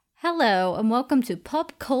Hello and welcome to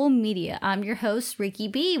Pop Cole Media. I'm your host Ricky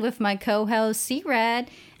B with my co-host C-Rad,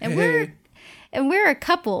 and we're a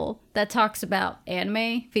couple that talks about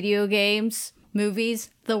anime, video games, movies,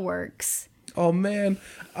 the works. Oh man,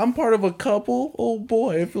 I'm part of a couple. Oh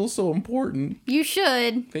boy, it feels so important. You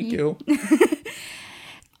should. Thank you.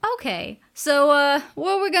 Okay, so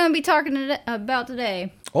what are we going to be talking about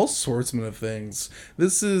today? All sorts of things.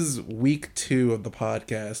 This is week 2 of the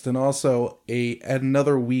podcast, and also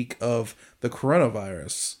another week of the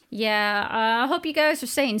coronavirus. Yeah, I hope you guys are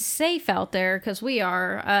staying safe out there, because we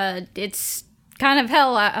are. It's kind of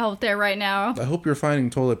hell out there right now. I hope you're finding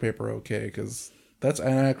toilet paper okay, because that's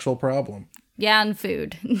an actual problem. Yeah, and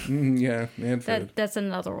food. Yeah, and food. That's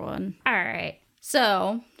another one. All right.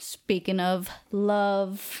 So, speaking of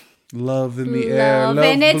love. Love in the air. Love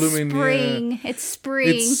and it's blooming spring. In the air. It's spring.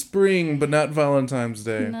 It's spring, but not Valentine's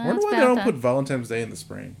Day. No, I wonder why they don't put Valentine's Day in the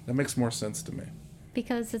spring. That makes more sense to me.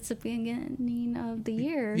 Because it's the beginning of the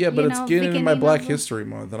year. Yeah, but it's getting into my Black History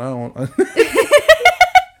Month, and I don't...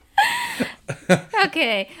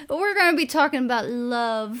 Okay, we're going to be talking about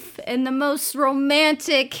love, and the most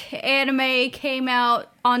romantic anime came out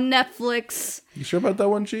on Netflix. You sure about that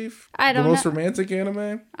one, Chief? I don't know. The most romantic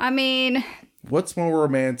anime? I mean... What's more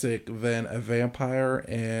romantic than a vampire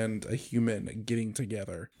and a human getting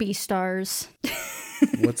together? Beastars.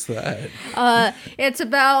 What's that? It's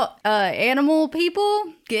about animal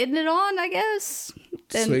people getting it on, I guess.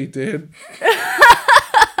 Sweet, dude.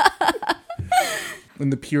 In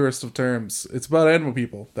the purest of terms, it's about animal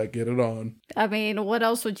people that get it on. I mean, what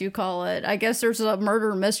else would you call it? I guess there's a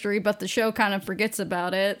murder mystery, but the show kind of forgets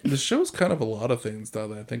about it. The show's kind of a lot of things now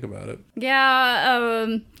that I think about it.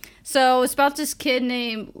 Yeah, so it's about this kid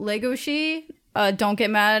named Legoshi. Don't get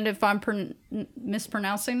mad if I'm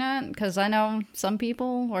mispronouncing that, because I know some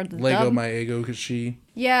people are the Lego dumb. my ego, cause she.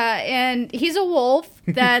 Yeah, and he's a wolf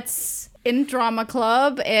that's in drama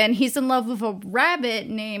club, and he's in love with a rabbit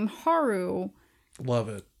named Haru. Love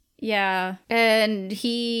it. Yeah, and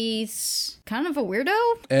he's kind of a weirdo.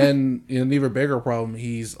 And an even bigger problem,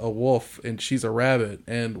 he's a wolf and she's a rabbit,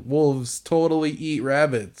 and wolves totally eat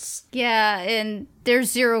rabbits. Yeah, and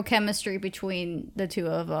there's zero chemistry between the two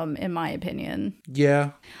of them, in my opinion.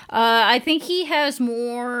 Yeah. I think he has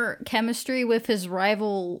more chemistry with his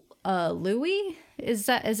rival, Louis. Is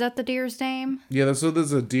that the deer's name? Yeah, so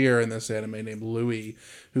there's a deer in this anime named Louis,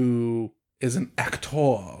 who is an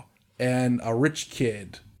actor and a rich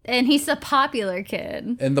kid. And he's the popular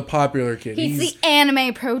kid. And the popular kid. He's the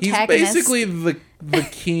anime protagonist. He's basically the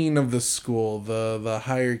king of the school, the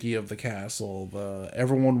hierarchy of the castle.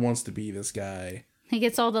 Everyone wants to be this guy. He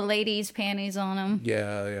gets all the ladies' panties on him.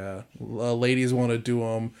 Yeah. Ladies want to do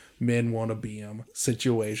him, men want to be him.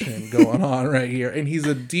 Situation going on right here. And he's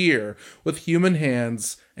a deer with human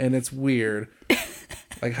hands, and it's weird.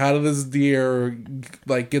 Like, how did this deer,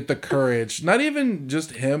 get the courage? Not even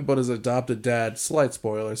just him, but his adopted dad. Slight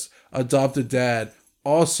spoilers. Adopted dad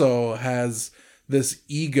also has this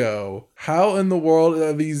ego. How in the world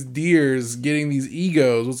are these deers getting these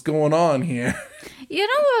egos? What's going on here? You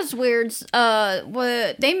know what's weird?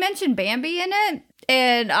 What they mentioned Bambi in it,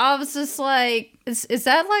 and I was just like, is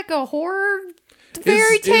that like a horror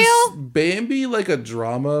fairy tale? Is Bambi like a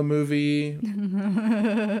drama movie?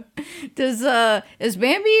 Is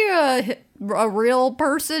Bambi a real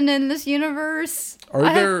person in this universe?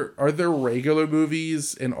 Are there regular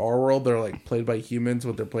movies in our world that are played by humans,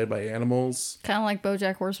 but they're played by animals? Kind of like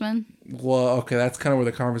BoJack Horseman. Well, okay, that's kind of where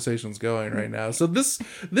the conversation's going right now. So this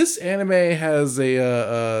anime has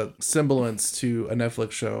a semblance to a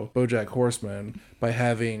Netflix show, BoJack Horseman, by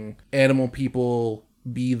having animal people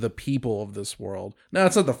be the people of this world. Now,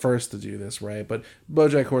 it's not the first to do this, right? But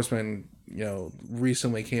BoJack Horseman,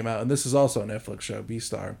 recently came out, and this is also a Netflix show,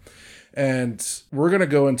 Beastar. And we're going to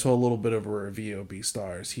go into a little bit of a review of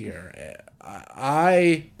Beastars here.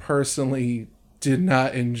 I personally did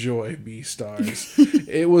not enjoy Beastars.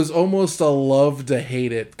 It was almost a love to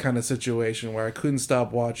hate it kind of situation where I couldn't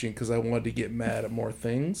stop watching because I wanted to get mad at more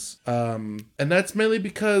things. And that's mainly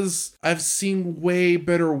because I've seen way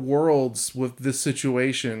better worlds with this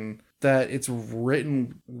situation, that it's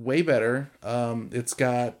written way better. It's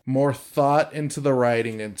got more thought into the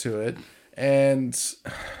writing into it. And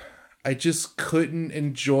I just couldn't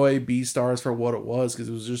enjoy Beastars for what it was, because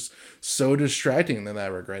it was just so distracting in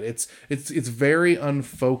that regard. It's very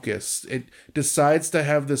unfocused. It decides to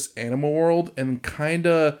have this animal world and kind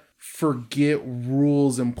of forget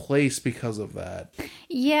rules in place because of that.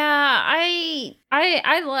 Yeah, I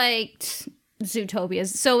liked Zootopia.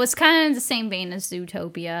 So it's kind of the same vein as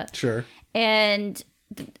Zootopia. Sure. And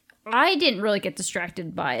I didn't really get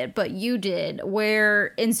distracted by it, but you did. Where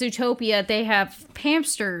in Zootopia, they have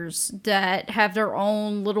hamsters that have their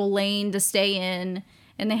own little lane to stay in,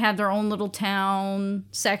 and they have their own little town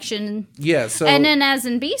section. Yeah. So and then, as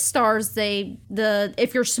in Beastars,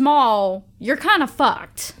 if you're small, you're kind of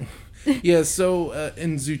fucked. Yeah, so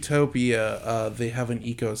in Zootopia, they have an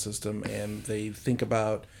ecosystem, and they think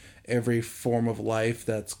about every form of life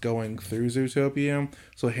that's going through Zootopia.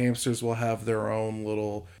 So hamsters will have their own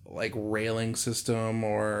little like railing system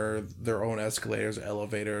or their own escalators,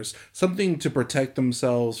 elevators, something to protect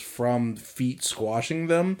themselves from feet squashing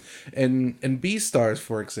them. And in Beastars,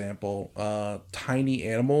 for example, tiny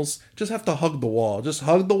animals just have to hug the wall. Just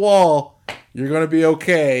hug the wall. You're gonna be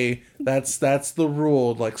okay. That's the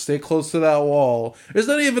rule. Like, stay close to that wall. There's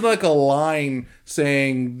not even like a line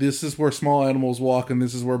saying this is where small animals walk and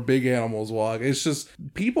this is where big animals walk. It's just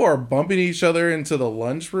people are bumping each other into the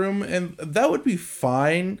lunchroom, and that would be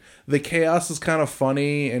fine. The chaos is kind of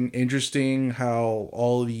funny and interesting how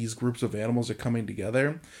all of these groups of animals are coming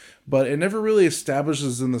together, but it never really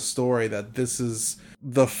establishes in the story that this is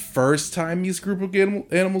the first time these group of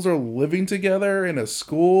animals are living together in a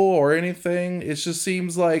school or anything. It just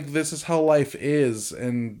seems like this is how life is,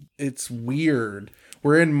 and it's weird.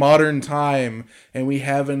 We're in modern time, and we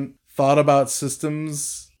haven't thought about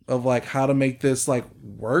systems of like how to make this like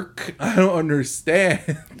work. I don't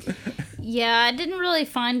understand. Yeah, I didn't really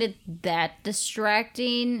find it that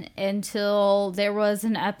distracting until there was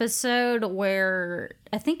an episode where,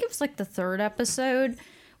 I think it was like the third episode,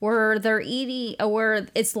 where they're eating, where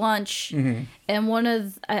it's lunch, and one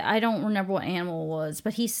of, I don't remember what animal it was,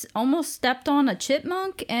 but he almost stepped on a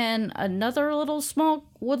chipmunk and another little small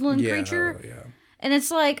woodland creature. Yeah. And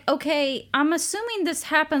it's like, okay, I'm assuming this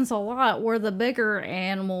happens a lot where the bigger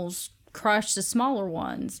animals crush the smaller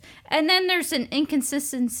ones. And then there's an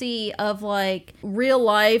inconsistency of like real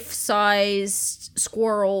life sized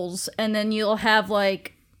squirrels, and then you'll have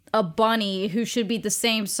like a bunny who should be the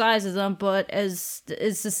same size as them, but is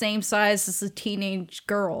the same size as a teenage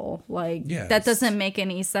girl. Like, that doesn't make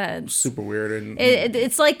any sense. Super weird, and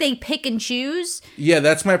it's like they pick and choose. Yeah,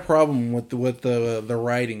 that's my problem with the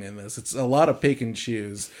writing in this. It's a lot of pick and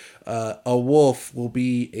choose. A wolf will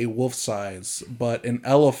be a wolf size, but an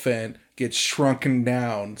elephant gets shrunken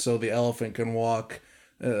down so the elephant can walk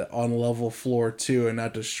on level floor 2 and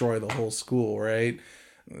not destroy the whole school, right?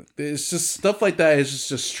 It's just stuff like that is just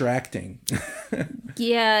distracting.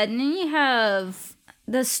 Yeah, and then you have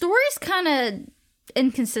the story's kind of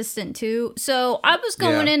inconsistent too. So I was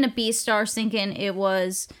going into Beastars thinking it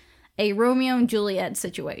was a Romeo and Juliet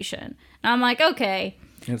situation. And I'm like, okay.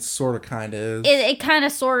 It sort of kind of is. It kind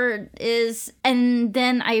of sort of is. And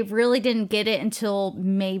then I really didn't get it until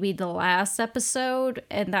maybe the last episode.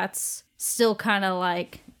 And that's still kind of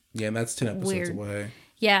like... Yeah, and that's 10 episodes away.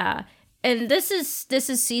 Yeah. And this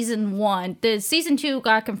is season 1. The season 2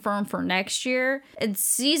 got confirmed for next year. And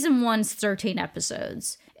season 1's 13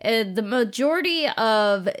 episodes. The majority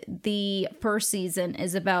of the first season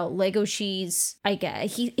is about Legoshi. I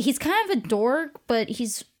guess he's kind of a dork, but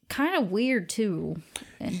he's kind of weird too.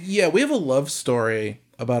 Yeah, we have a love story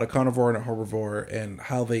about a carnivore and a herbivore and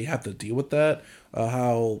how they have to deal with that.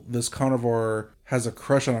 How this carnivore has a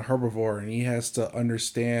crush on a herbivore, and he has to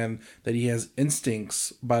understand that he has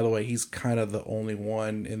instincts. By the way, he's kind of the only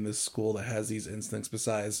one in this school that has these instincts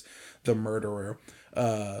besides the murderer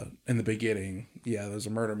in the beginning. Yeah, there's a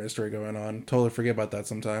murder mystery going on. Totally forget about that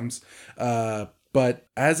sometimes. But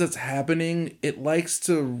as it's happening, it likes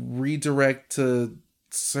to redirect to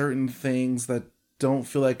certain things that don't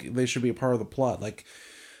feel like they should be a part of the plot. Like,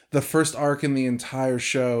 the first arc in the entire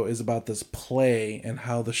show is about this play and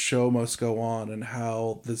how the show must go on, and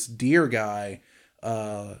how this deer guy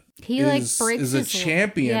is a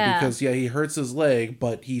champion because he hurts his leg,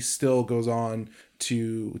 but he still goes on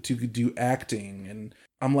to do acting. And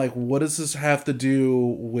I'm like, what does this have to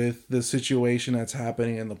do with the situation that's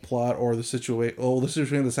happening in the plot, or the situation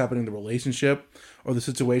that's happening in the relationship, or the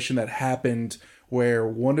situation that happened where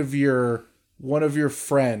one of your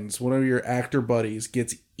friends, one of your actor buddies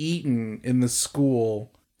gets eaten in the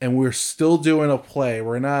school, and we're still doing a play.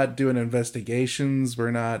 We're not doing investigations. We're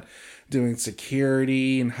not doing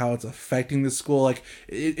security and how it's affecting the school. Like,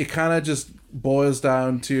 it kind of just boils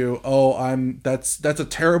down to, that's a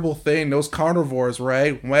terrible thing. Those carnivores,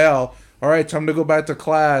 right? Well, all right, time to go back to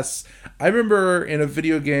class. I remember in a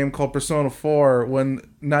video game called Persona 4 when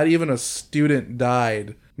not even a student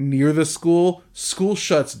died near the school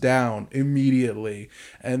shuts down immediately.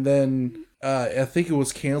 And then I think it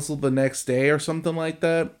was canceled the next day or something like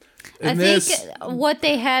that. And I think what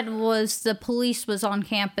they had was the police was on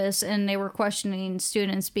campus and they were questioning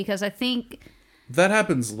students because I think That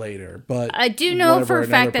happens later, but I do know for a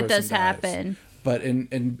fact that another does person dies. happen. But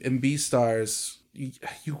in Beastars,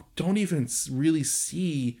 you don't even really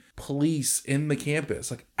see police in the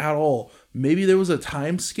campus, like, at all. Maybe there was a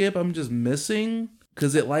time skip I'm just missing,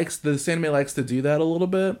 because this anime likes to do that a little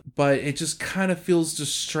bit, but it just kind of feels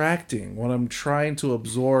distracting when I'm trying to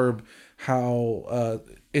absorb how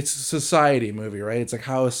it's a society movie, right? It's like,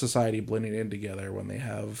 how is society blending in together when they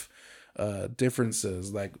have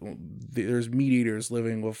differences? Like, there's meat eaters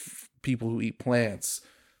living with people who eat plants.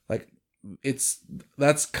 Like,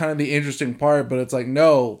 that's kind of the interesting part, but it's like,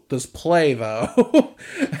 no, this play though.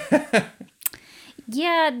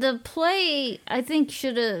 Yeah, the play I think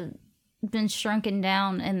should have been shrunken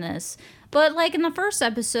down in this. But like in the first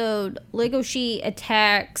episode, Legoshi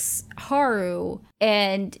attacks Haru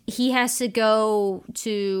and he has to go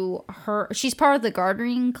to her. She's part of the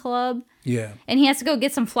gardening club. Yeah. And he has to go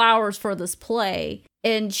get some flowers for this play.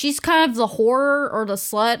 And she's kind of the whore or the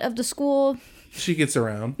slut of the school. She gets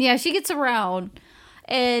around. Yeah, she gets around.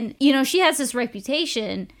 And, you know, she has this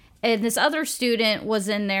reputation. And this other student was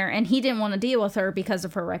in there and he didn't want to deal with her because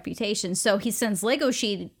of her reputation. So he sends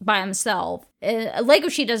Legoshi by himself.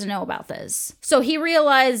 Legoshi doesn't know about this. So he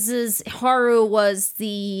realizes Haru was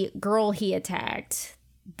the girl he attacked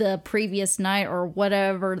the previous night or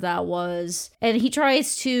whatever that was. And he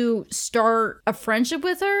tries to start a friendship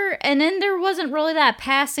with her. And then there wasn't really that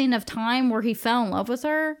passing of time where he fell in love with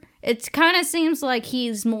her. It kind of seems like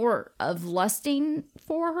he's more of lusting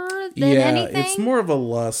for her than anything. It's more of a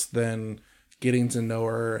lust than getting to know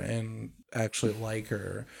her and actually like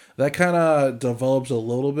her. That kind of develops a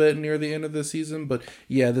little bit near the end of the season, but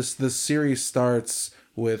yeah, this series starts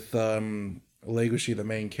with Legoshi, the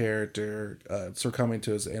main character, succumbing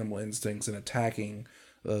to his animal instincts and attacking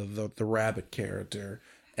the rabbit character.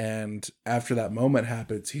 And after that moment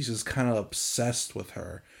happens, he's just kind of obsessed with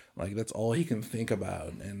her. Like, that's all he can think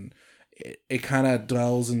about. And it kind of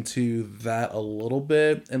dwells into that a little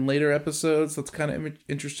bit in later episodes. That's kind of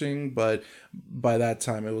interesting. But by that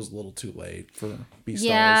time, it was a little too late for Beastars.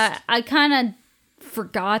 Yeah, I kind of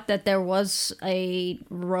forgot that there was a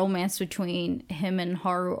romance between him and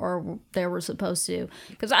Haru, or there were supposed to.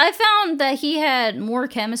 Because I found that he had more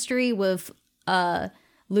chemistry with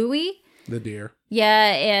Louis. The deer.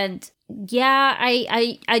 Yeah, and yeah,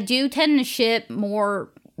 I do tend to ship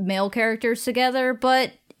more male characters together,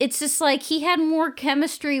 but it's just like he had more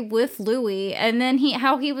chemistry with Louis, and then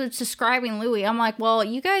how he was describing Louis, I'm like, well,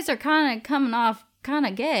 you guys are kind of coming off kind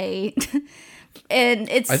of gay. And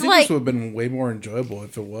it's I think like, this would have been way more enjoyable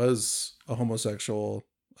if it was a homosexual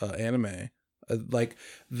anime. Like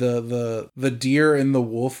the deer and the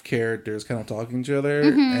wolf characters kind of talking to each other,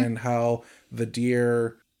 and how the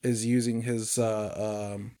deer is using his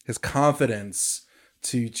confidence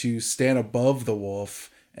to stand above the wolf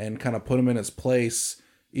and kind of put him in his place,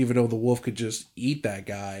 even though the wolf could just eat that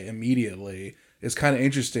guy immediately. It's kind of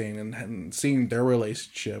interesting, and seeing their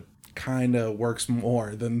relationship kind of works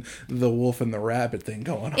more than the wolf and the rabbit thing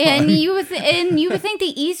going on. And you would think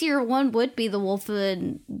the easier one would be the wolf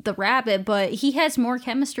and the rabbit, but he has more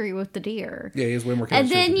chemistry with the deer. Yeah, he has way more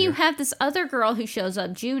chemistry. And then you have this other girl who shows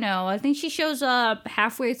up, Juno. I think she shows up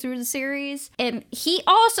halfway through the series, and he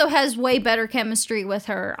also has way better chemistry with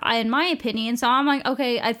her, in my opinion. So I'm like,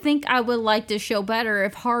 okay, I think I would like this show better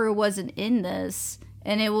if Haru wasn't in this,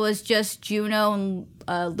 and it was just Juno and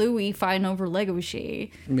Louis fighting over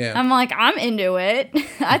Legoshi. Yeah. I'm like, I'm into it.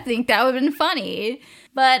 I think that would have been funny.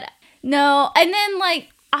 But no. And then, like,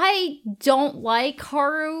 I don't like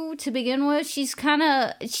Haru to begin with. She's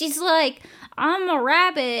like, I'm a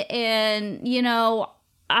rabbit, and, you know,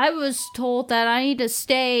 I was told that I need to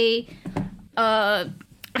stay, I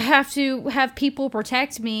have to have people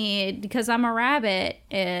protect me because I'm a rabbit,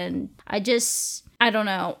 and I don't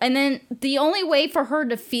know. And then the only way for her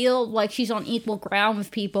to feel like she's on equal ground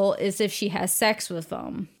with people is if she has sex with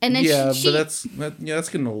them. And then but that's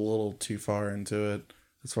getting a little too far into it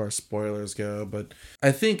as far as spoilers go. But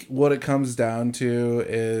I think what it comes down to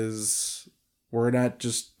is we're not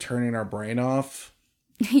just turning our brain off.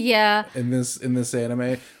 Yeah. In this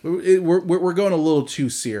anime, we're going a little too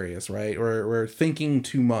serious, right? We're thinking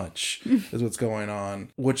too much is what's going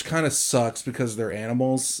on, which kind of sucks because they're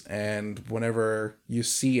animals, and whenever you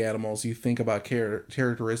see animals, you think about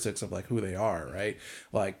characteristics of like who they are, right?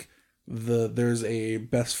 Like there's a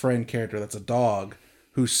best friend character that's a dog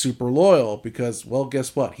who's super loyal because, well,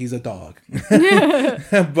 guess what? He's a dog.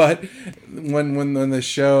 But when the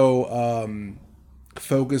show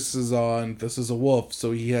focuses on this is a wolf,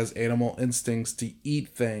 so he has animal instincts to eat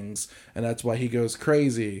things, and that's why he goes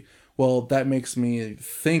crazy. Well, that makes me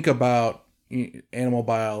think about animal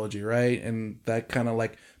biology, right? And that kind of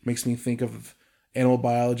like makes me think of animal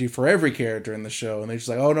biology for every character in the show, and they're just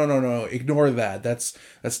like, oh no, ignore that. That's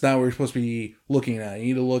not what we're supposed to be looking at. You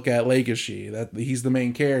need to look at Legoshi. That he's the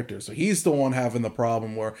main character, so he's the one having the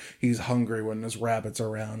problem where he's hungry when there's rabbits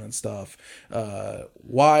around and stuff.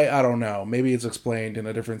 Why, I don't know. Maybe it's explained in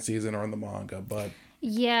a different season or in the manga, but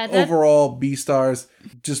Yeah, overall, Beastars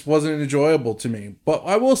just wasn't enjoyable to me. But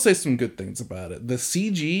I will say some good things about it. The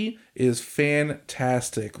CG is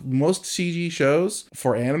fantastic. Most CG shows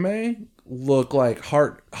for anime look like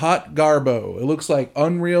hot garbo. It looks like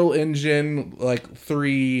Unreal Engine, like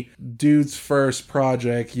 3 dudes first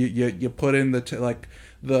project. You put in the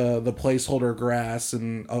placeholder grass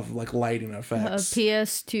and of like lighting effects.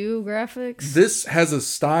 PS2 graphics. This has a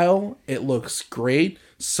style. It looks great.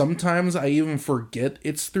 Sometimes I even forget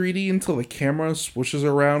it's 3D until the camera swooshes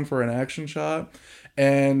around for an action shot.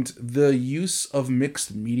 And the use of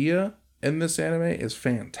mixed media in this anime is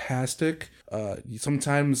fantastic.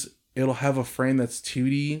 Sometimes it'll have a frame that's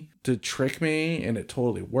 2D to trick me, and it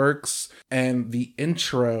totally works. And the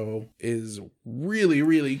intro is really,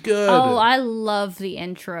 really good. Oh, I love the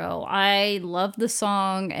intro. I love the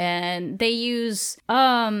song, and they use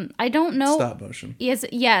I don't know, stop motion. Yes,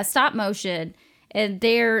 yeah, stop motion. And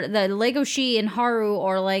they're the Legoshi and Haru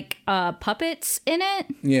are like puppets in it.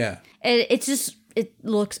 Yeah. It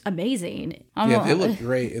looks amazing. Yeah, they look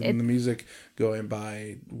great, and the music going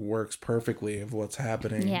by works perfectly of what's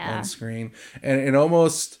happening on screen. And it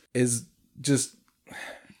almost is just,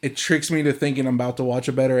 it tricks me to thinking I'm about to watch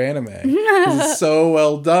a better anime. 'Cause it's so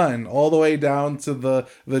well done, all the way down to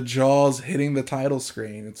the jaws hitting the title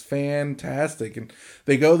screen. It's fantastic, and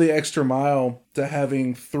they go the extra mile to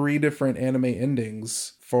having 3 different anime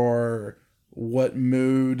endings for what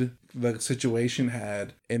mood the situation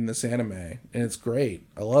had in this anime, and it's great.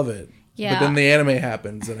 I love it. Yeah. But then the anime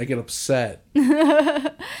happens and I get upset.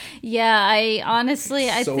 Yeah, I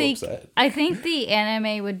think upset. I think the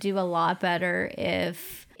anime would do a lot better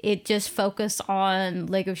if it just focused on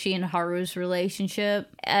Legoshi and Haru's relationship.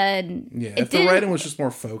 And yeah, if the writing was just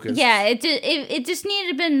more focused. Yeah, it just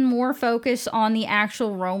needed to been more focused on the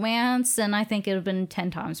actual romance, and I think it would have been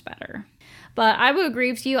 10 times better. But I would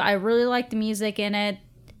agree with you. I really like the music in it.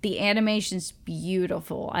 The animation's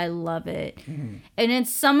beautiful. I love it. Mm-hmm. And in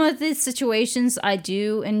some of the situations, I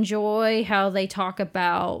do enjoy how they talk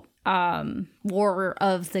about more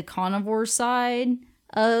of the carnivore side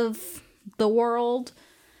of the world.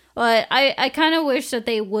 But I kind of wish that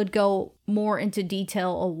they would go more into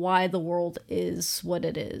detail of why the world is what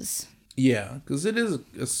it is. Yeah, because it is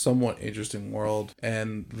a somewhat interesting world,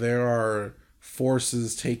 and there are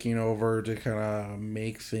forces taking over to kind of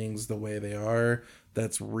make things the way they are.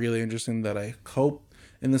 That's really interesting, that I hope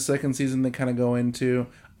in the second season they kind of go into.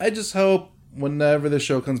 I just hope whenever the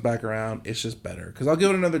show comes back around, it's just better, because I'll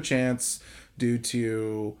give it another chance due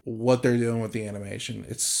to what they're doing with the animation.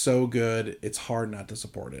 It's so good, it's hard not to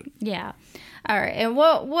support it. Yeah. All right. And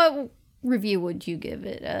what review would you give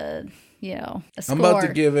it? A score? I'm about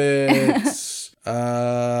to give it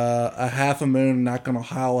a half a moon, not gonna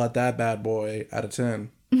howl at that bad boy, out of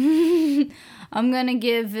 10. I'm gonna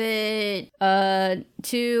give it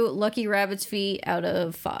 2 lucky rabbit's feet out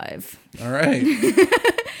of 5. All right.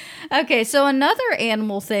 Okay, so another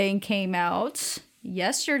animal thing came out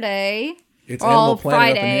yesterday. It's Animal Planet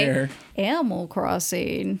Friday. up in here. Animal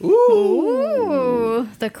Crossing. Ooh.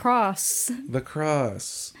 The cross. The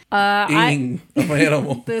cross. Of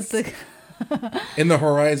animals. In the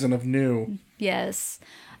horizon of new. Yes.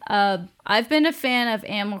 I've been a fan of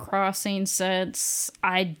Animal Crossing since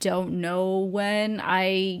I don't know when.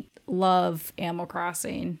 I love Animal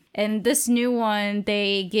Crossing. And this new one,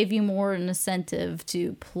 they give you more an incentive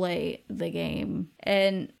to play the game.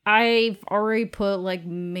 And I've already put like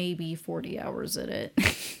maybe 40 hours in it.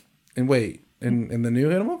 And wait, in the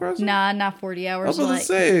new Animal Crossing? Nah, not 40 hours. I was going to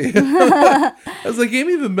say. I was like, game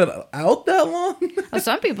even been out that long?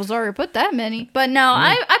 Some people's already put that many. But no,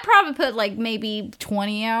 I probably put like maybe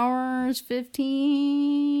 20 hours,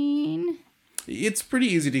 15. It's pretty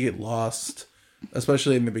easy to get lost,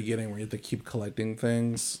 especially in the beginning where you have to keep collecting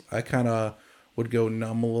things. I kind of would go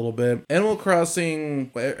numb a little bit. Animal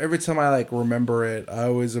Crossing, every time I like remember it, I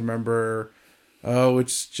always remember, oh,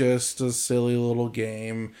 it's just a silly little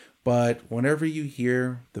game. But whenever you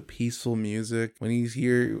hear the peaceful music, when you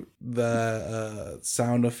hear the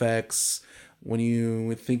sound effects, when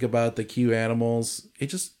you think about the cute animals, it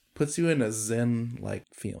just puts you in a zen-like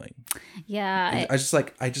feeling. Yeah. I just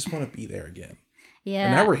want to be there again. Yeah.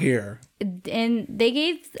 And now we're here. And they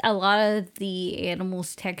gave a lot of the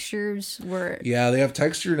animals textures where Yeah, they have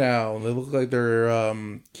texture now. They look like they're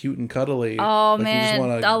cute and cuddly. oh like man,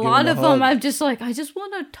 a lot of hug. them I'm just like, I just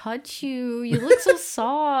want to touch you. You look so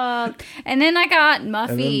soft. And then I got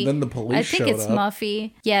Muffy. And then the police I think showed it's up.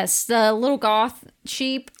 Muffy. Yes, the little goth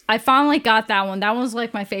sheep. I finally got that one. That was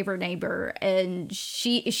like my favorite neighbor, and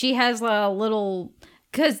she has a little.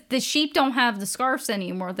 Because the sheep don't have the scarves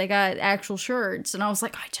anymore. They got actual shirts. And I was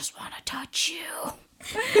like, I just want to touch you.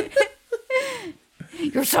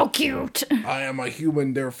 You're so cute. I am a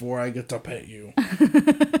human, therefore I get to pet you.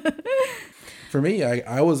 For me,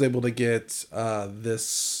 I was able to get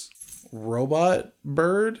this robot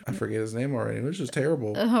bird. I forget his name already, which is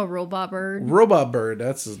terrible. Oh, Robot Bird. Robot Bird,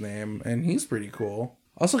 that's his name. And he's pretty cool.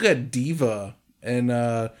 Also got Diva. And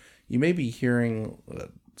you may be hearing...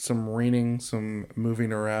 some raining, some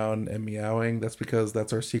moving around and meowing. That's because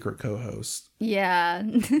that's our secret co-host. Yeah.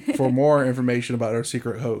 For more information about our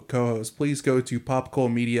secret co-host, please go to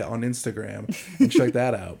Popcole Media on Instagram and check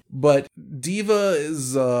that out. But Diva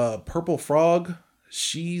is a purple frog.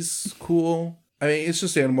 She's cool. I mean, it's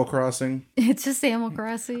just Animal Crossing. It's just Animal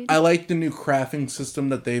Crossing. I like the new crafting system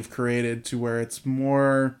that they've created to where it's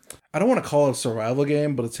more... I don't want to call it a survival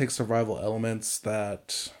game, but it takes survival elements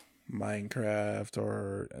that...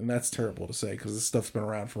 Minecraft and that's terrible to say because this stuff's been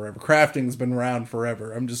around forever. Crafting's been around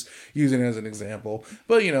forever. I'm just using it as an example.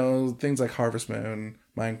 But things like Harvest Moon,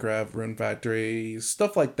 Minecraft, Rune Factory,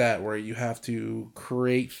 stuff like that where you have to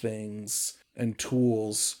create things and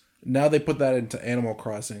tools. Now they put that into Animal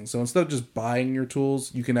Crossing. So instead of just buying your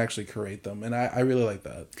tools, you can actually create them. And I really like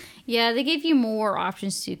that. Yeah, they give you more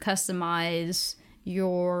options to customize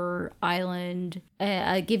your island,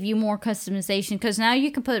 give you more customization because now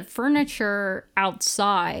you can put furniture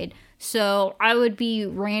outside. So I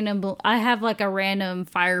have like a random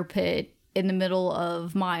fire pit in the middle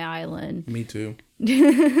of my island. Me too.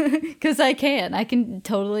 Because I can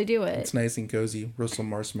totally do it. It's nice and cozy. Roast some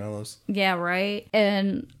marshmallows. Yeah, right.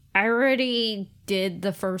 And I already did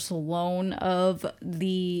the first loan of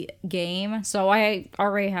the game, so I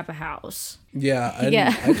already have a house. Yeah,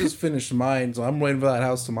 I just finished mine, so I'm waiting for that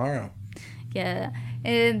house tomorrow. Yeah,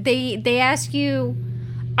 and they ask you.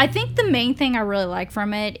 I think the main thing I really like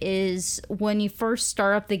from it is when you first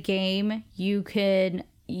start up the game,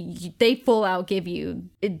 they full out give you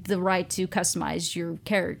the right to customize your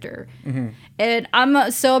character. Mm-hmm. And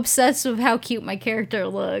I'm so obsessed with how cute my character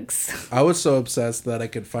looks. I was so obsessed that I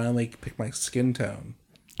could finally pick my skin tone.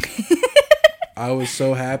 I was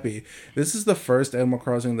so happy. This is the first Animal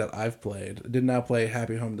Crossing that I've played. I did not play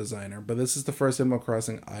Happy Home Designer, but this is the first Animal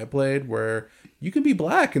Crossing I played where you can be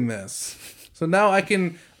black in this. So now I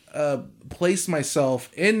can... place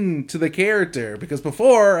myself into the character because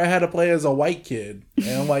before I had to play as a white kid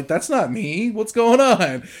and I'm like, that's not me, what's going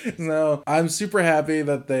on? So I'm super happy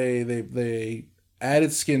that they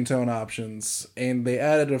added skin tone options and they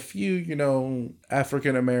added a few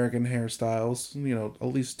African American hairstyles, at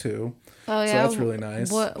least 2. Oh yeah, so that's really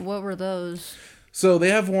nice. What were those? So they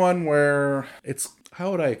have one where it's,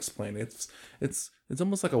 how would I explain it? It's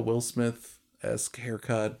almost like a Will Smith-esque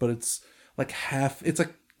haircut, but it's like it's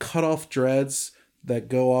like cut off dreads that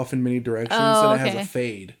go off in many directions and it has a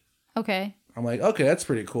fade. Okay. I'm like, okay, that's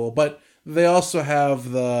pretty cool. But they also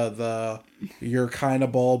have the you're kind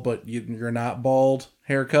of bald but you're not bald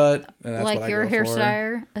haircut, and that's like what your I go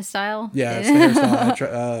for. style. Yeah, it's the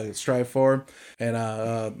hairstyle I strive for.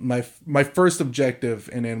 And my first objective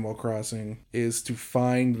in Animal Crossing is to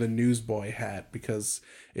find the newsboy hat because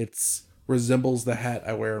it's resembles the hat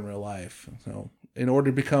I wear in real life. So in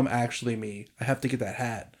order to become actually me, I have to get that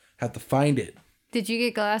hat. I have to find it. Did you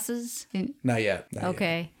get glasses? Not yet.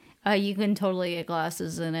 Okay. You can totally get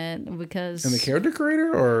glasses in it because... In the character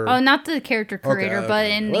creator or... Oh, not the character creator, okay. but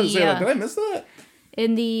in the... did I miss that?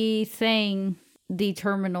 In the thing, the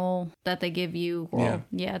terminal that they give you. Well,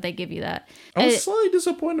 yeah they give you that. I was slightly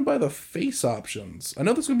disappointed by the face options. I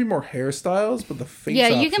know there's going to be more hairstyles, but the face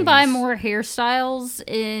options... Yeah, you can buy more hairstyles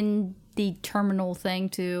in the terminal thing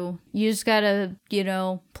too. You just gotta,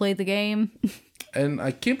 play the game. And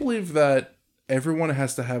I can't believe that everyone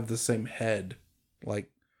has to have the same head.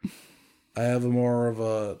 Like, I have more of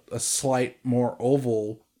a slight more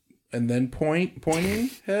oval and then pointing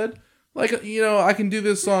head. Like, I can do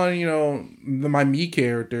this on, my Mii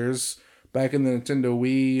characters back in the Nintendo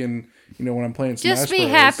Wii and, when I'm playing Smash Bros. Just be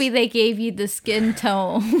happy they gave you the skin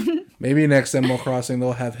tone. Maybe next Animal Crossing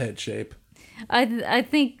they'll have head shape. I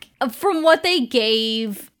think from what they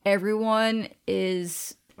gave everyone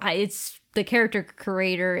it's the character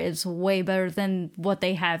creator is way better than what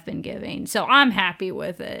they have been giving. So I'm happy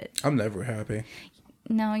with it. I'm never happy.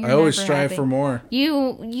 No, you're I always never strive happy. for more.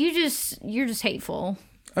 You're just hateful.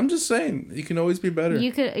 I'm just saying, you can always be better.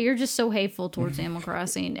 You're just so hateful towards Animal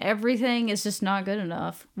Crossing. Everything is just not good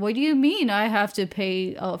enough. What do you mean I have to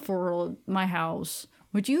pay for my house?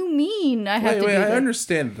 What do you mean I have to Wait, do I that?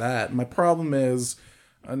 understand that. My problem is,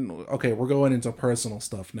 okay, we're going into personal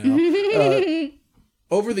stuff now.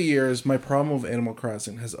 Over the years, my problem with Animal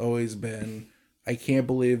Crossing has always been, I can't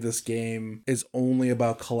believe this game is only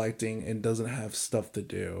about collecting and doesn't have stuff to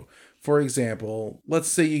do. For example, let's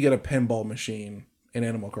say you get a pinball machine in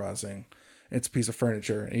Animal Crossing. It's a piece of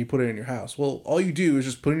furniture and you put it in your house. Well, all you do is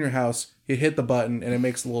just put it in your house, you hit the button, and it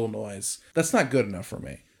makes a little noise. That's not good enough for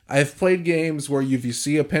me. I've played games where if you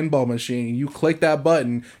see a pinball machine and you click that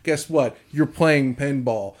button, guess what? You're playing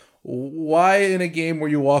pinball. Why in a game where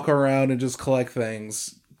you walk around and just collect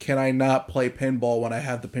things can I not play pinball when I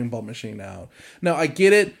have the pinball machine out? Now, I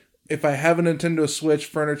get it. If I have a Nintendo Switch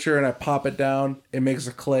furniture and I pop it down, it makes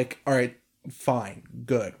a click. All right, fine,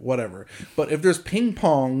 good, whatever. But if there's ping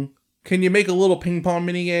pong, can you make a little ping pong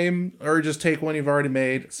mini game or just take one you've already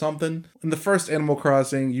made? Something. In the first Animal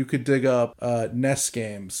Crossing, you could dig up NES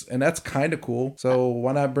games, and that's kind of cool. So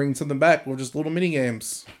why not bring something back with just little mini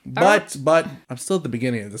games? But I'm still at the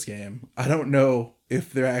beginning of this game. I don't know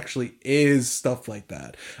if there actually is stuff like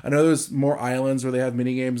that. I know there's more islands where they have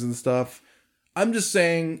mini games and stuff. I'm just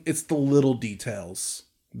saying it's the little details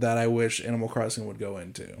that I wish Animal Crossing would go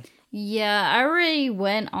into. Yeah, I already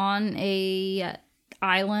went on a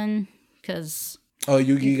island because Oh,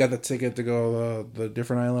 you got the ticket to go the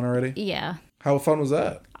different island already? yeah, How fun was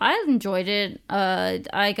that? I enjoyed it.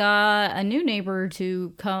 I got a new neighbor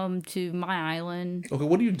to come to my island, Okay,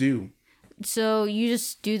 what do you do? so you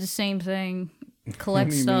just do the same thing, What collect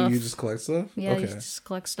do you stuff. mean you just collect stuff? Yeah, you Okay. just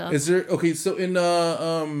collect stuff. Is there okay? So in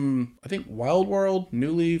I think Wild World,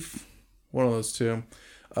 New Leaf, one of those two.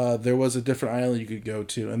 There was a different island you could go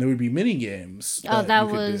to, and there would be mini games. Oh, that you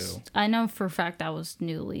could was. do. I know for a fact that was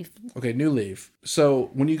New Leaf. Okay, New Leaf. So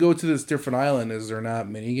when you go to this different island, is there not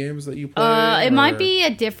mini games that you play? It or- might be a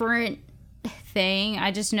different thing.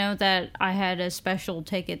 I just know that I had a special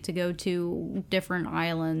ticket to go to different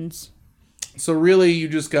islands. So really, you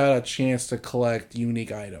just got a chance to collect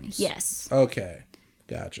unique items. Yes, Okay,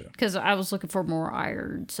 gotcha. because I was looking for more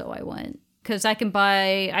iron, so I went. Because I can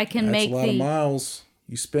buy. I can That's make a lot of miles.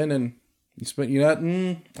 You spending. You spend. You're not. I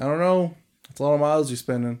don't know. That's a lot of miles you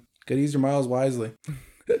spending. Gotta use your miles wisely.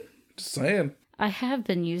 Just saying. I have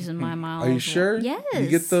been using my miles. Are you sure? Yes. You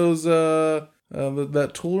get those that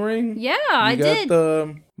tool ring? Yeah, You I got did.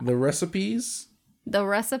 the recipes? The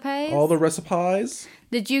recipes. All the recipes?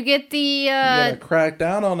 Did you get the? You gotta crack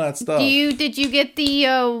down on that stuff. Did you get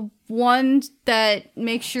the one that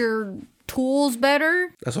makes your tools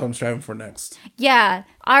better? That's what I'm striving for next. Yeah,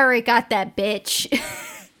 I already got that, bitch.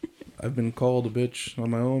 I've been called a bitch on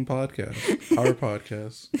my own podcast. Our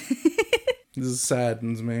podcast. This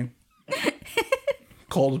saddens me.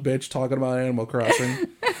 Called a bitch talking about Animal Crossing.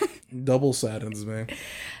 Double saddens me.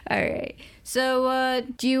 All right. So,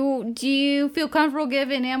 do you feel comfortable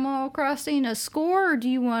giving Animal Crossing a score, or do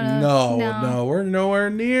you want to? No, we're nowhere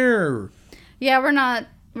near. Yeah, we're not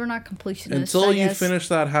completionists. Until I you guess. finish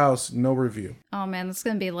that house, no review. Oh man, that's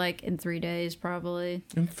gonna be like in 3 days probably.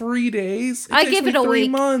 In 3 days? I takes give me it a 3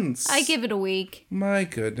 week. months. I give it a week. My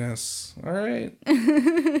goodness. All right.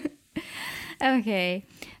 Okay.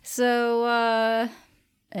 So,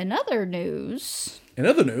 in other news. In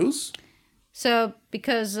other news, So,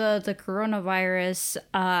 because of the coronavirus,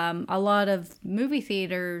 a lot of movie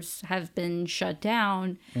theaters have been shut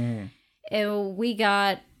down. And we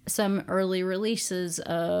got some early releases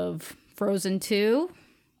of Frozen 2,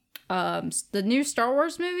 the new Star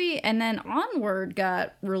Wars movie, and then Onward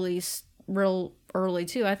got released real early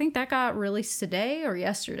too. I think that got released today or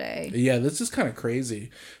yesterday. yeah, this is kind of crazy.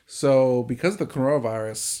 So, because of the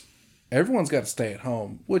coronavirus, everyone's got to stay at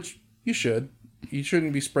home, which you should. You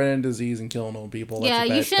shouldn't be spreading disease and killing old people. Yeah,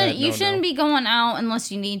 That's a bad you shouldn't no-no. be going out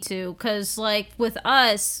unless you need to, because like with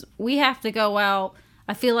us, we have to go out.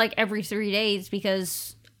 I feel like every 3 days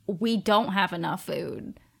because we don't have enough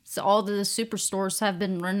food. So all the superstores have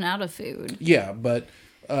been running out of food. Yeah, but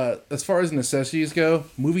as far as necessities go,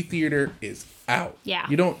 movie theater is out. Yeah.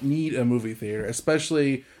 You don't need a movie theater,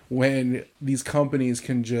 especially when these companies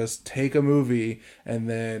can just take a movie and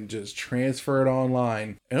then just transfer it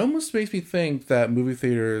online. It almost makes me think that movie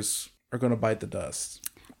theaters are going to bite the dust.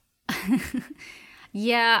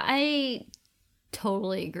 Yeah, I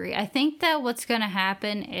totally agree. I think that what's going to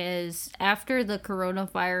happen is after the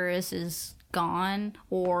coronavirus is gone,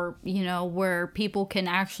 or, you know, where people can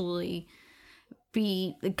actually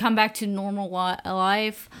come back to normal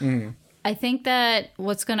life, I think that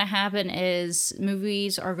what's going to happen is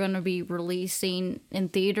movies are going to be releasing in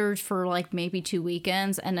theaters for like maybe 2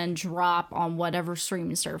 weekends and then drop on whatever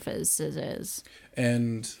streaming service it is.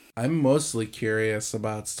 And I'm mostly curious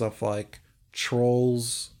about stuff like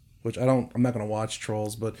Trolls, which I'm not going to watch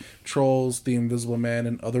Trolls, but Trolls, The Invisible Man,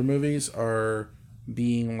 and other movies are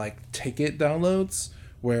being like ticket downloads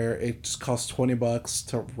where it just costs $20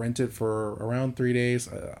 to rent it for around 3 days.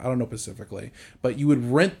 I don't know specifically, but you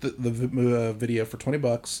would rent the video for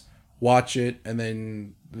 $20, watch it, and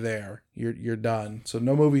then you're done. So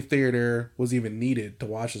no movie theater was even needed to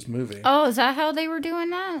watch this movie. Oh, is that how they were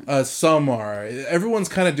doing that? Some are. Everyone's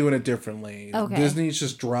kind of doing it differently. Okay. Disney's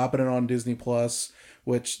just dropping it on Disney Plus,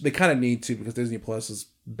 which they kind of need to because Disney Plus is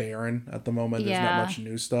barren at the moment. There's not much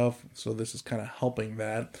new stuff, so this is kind of helping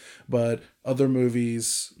that. But other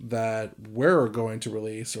movies that we're going to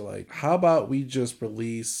release are like, how about we just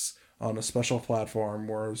release on a special platform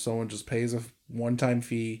where someone just pays a one-time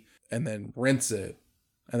fee and then rents it,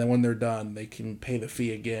 and then when they're done they can pay the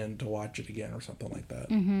fee again to watch it again or something like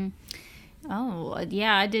that. Oh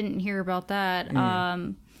yeah, I didn't hear about that.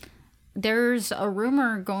 There's a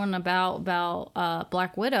rumor going about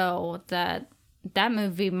Black Widow that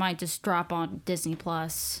movie might just drop on Disney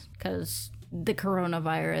Plus because the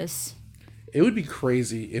coronavirus. It would be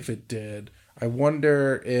crazy if it did. I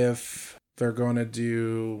wonder if they're going to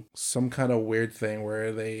do some kind of weird thing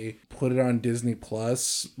where they put it on Disney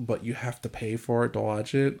Plus, but you have to pay for it to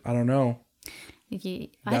watch it. I don't know.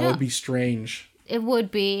 That would be strange. It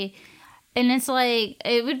would be. And it's like,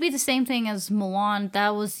 it would be the same thing as Mulan.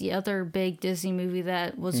 That was the other big Disney movie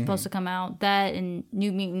that was supposed to come out. That and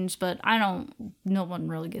New Mutants, but no one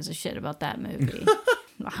really gives a shit about that movie.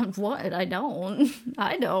 What? I don't.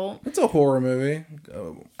 It's a horror movie,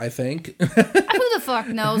 I think. Who the fuck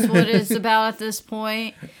knows what it's about at this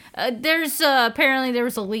point? Apparently there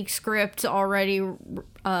was a leaked script already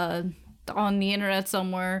on the internet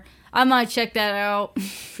somewhere. I might check that out.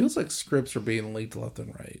 Feels like scripts are being leaked left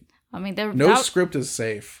and right. I mean, script is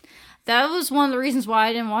safe. That was one of the reasons why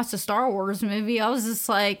I didn't watch the Star Wars movie. I was just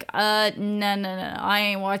like, no, I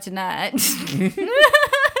ain't watching that.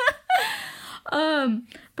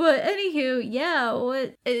 But anywho,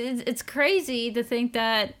 yeah, it's crazy to think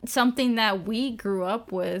that something that we grew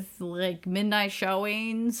up with, like midnight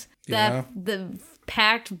showings, that the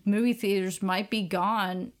packed movie theaters might be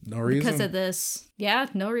gone. No reason. Because of this. Yeah,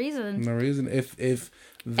 no reason. No reason. If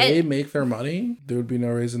they make their money, there would be no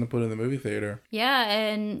reason to put it in the movie theater. Yeah,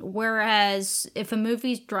 and whereas if a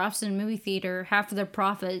movie drops in a movie theater, half of their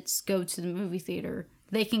profits go to the movie theater.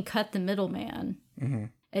 They can cut the middleman. Mm-hmm.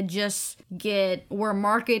 And just get where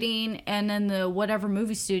marketing and then the whatever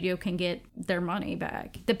movie studio can get their money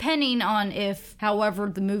back, depending on however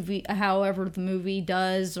the movie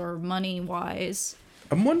does or money wise.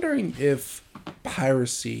 I'm wondering if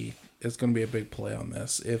piracy is going to be a big play on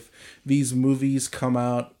this. If these movies come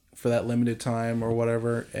out for that limited time or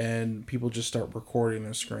whatever, and people just start recording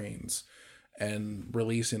their screens and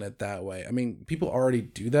releasing it that way. I mean, people already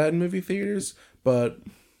do that in movie theaters, but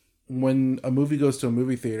when a movie goes to a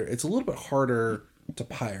movie theater, it's a little bit harder to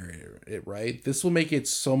pirate it, right? This will make it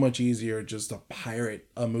so much easier just to pirate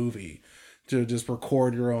a movie, to just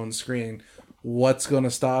record your own screen. What's going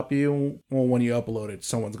to stop you? Well, when you upload it,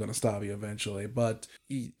 someone's going to stop you eventually. But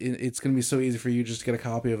it's going to be so easy for you just to get a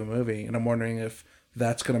copy of a movie. And I'm wondering if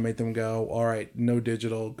that's going to make them go, all right, no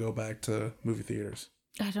digital, go back to movie theaters.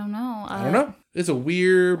 I don't know. I don't know. It's a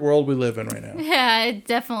weird world we live in right now. Yeah, it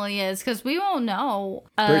definitely is, because we won't know.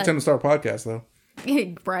 Great time to start a podcast, though.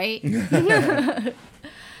 Right?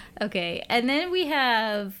 Okay, and then we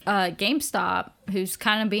have GameStop, who's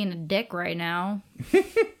kind of being a dick right now.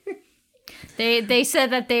 They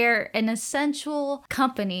said that they're an essential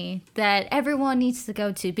company that everyone needs to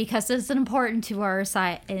go to because it's important to our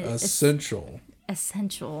society. Essential.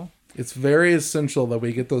 It's very essential that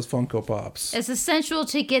we get those Funko Pops. It's essential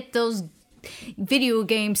to get those video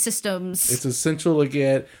game systems. It's essential to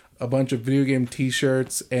get a bunch of video game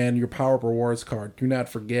t-shirts and your Power Up Rewards card. Do not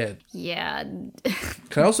forget. Yeah.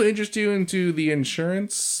 Can I also interest you into the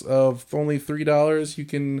insurance of only $3? You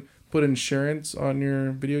can put insurance on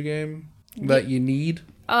your video game that you need.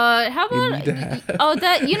 How about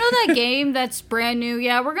that game that's brand new?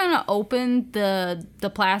 Yeah, we're gonna open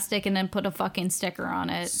the plastic and then put a fucking sticker on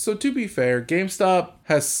it. So to be fair, GameStop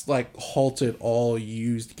has halted all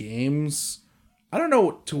used games. I don't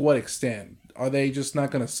know to what extent. Are they just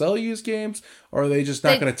not gonna sell used games, or are they just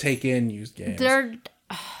not gonna take in used games?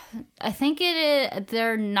 I think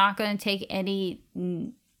they're not gonna take any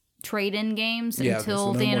trade-in games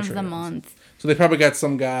until the end of the month. So they probably got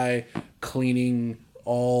some guy cleaning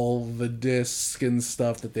all the discs and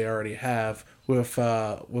stuff that they already have with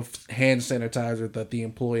hand sanitizer that the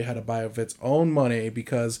employee had to buy with its own money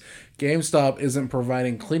because GameStop isn't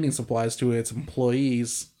providing cleaning supplies to its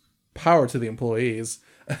employees. Power to the employees.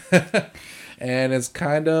 And it's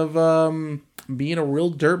kind of being a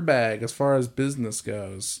real dirtbag as far as business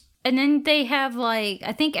goes. And then they have like,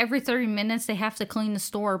 I think every 30 minutes they have to clean the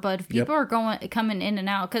store. But if people are coming in and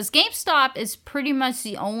out, because GameStop is pretty much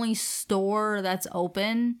the only store that's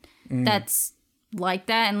open that's like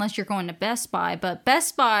that, unless you're going to Best Buy. But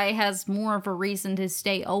Best Buy has more of a reason to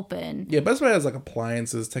stay open. Yeah, Best Buy has like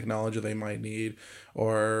appliances, technology they might need,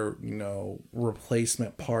 or, you know,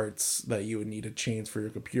 replacement parts that you would need to change for your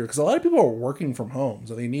computer. Because a lot of people are working from home,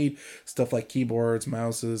 so they need stuff like keyboards,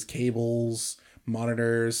 mouses, cables,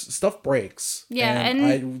 monitors. Stuff breaks. Yeah,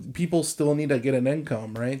 and people still need to get an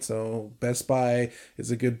income, right? So Best Buy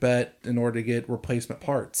is a good bet in order to get replacement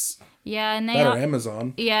parts. Yeah, and that or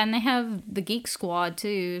Amazon. Yeah, and they have the Geek Squad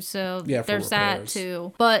too, so yeah, there's that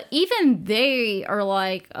too. But even they are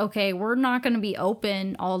like, okay, we're not going to be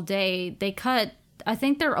open all day. They cut. I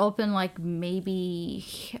think they're open like maybe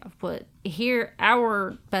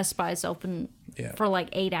our Best Buy is open for like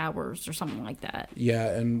 8 hours or something like that.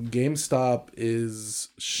 Yeah, and GameStop is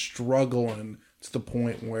struggling to the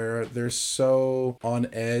point where they're so on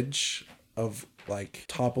edge of like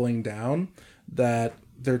toppling down that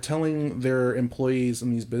they're telling their employees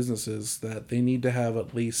in these businesses that they need to have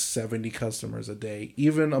at least 70 customers a day,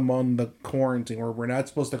 even among the quarantine where we're not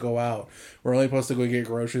supposed to go out. We're only supposed to go get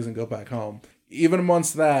groceries and go back home. Even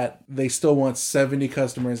amongst that, they still want 70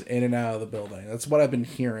 customers in and out of the building. That's what I've been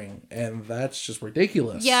hearing, and that's just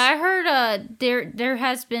ridiculous. Yeah, I heard there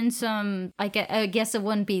has been some, I guess it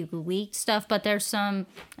wouldn't be leaked stuff, but there's some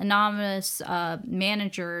anonymous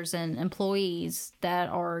managers and employees that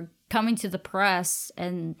are coming to the press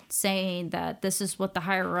and saying that this is what the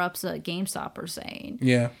higher-ups at GameStop are saying.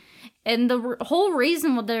 Yeah. And the whole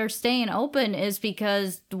reason why they're staying open is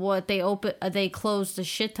because they closed a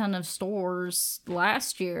shit ton of stores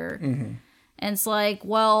last year. Mm-hmm. And it's like,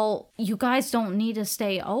 well, you guys don't need to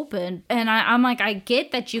stay open. And I'm like, I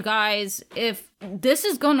get that you guys, if this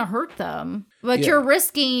is going to hurt them, but you're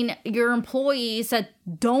risking your employees that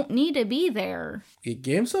don't need to be there.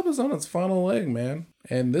 GameStop is on its final leg, man.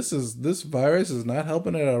 And this virus is not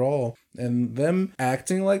helping it at all. And them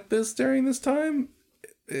acting like this during this time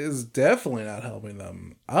is definitely not helping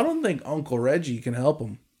them. I don't think Uncle Reggie can help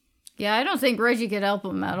them. Yeah, I don't think Reggie could help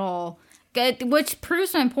them at all. Which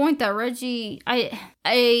proves my point that Reggie,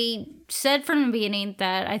 I said from the beginning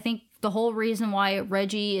that I think the whole reason why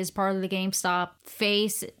Reggie is part of the GameStop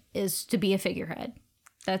face is to be a figurehead.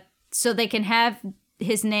 So they can have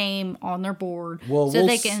his name on their board. Well,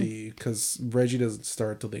 we'll see, because Reggie doesn't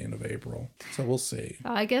start till the end of April. So we'll see.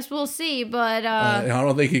 I guess we'll see, but... I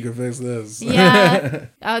don't think he can fix this. Yeah.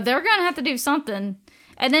 They're going to have to do something.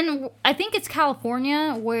 And then I think it's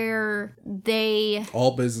California where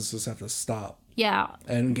all businesses have to stop. Yeah.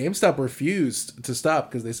 And GameStop refused to stop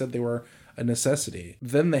because they said they were a necessity.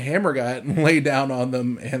 Then the hammer got laid down on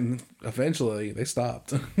them and eventually they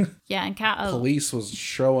stopped. Yeah. And police was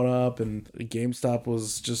showing up and GameStop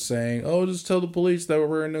was just saying, oh, just tell the police that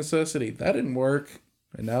we're a necessity. That didn't work.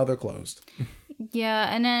 And now they're closed.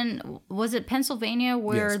 Yeah, and then was it Pennsylvania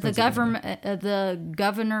where the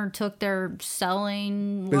governor took their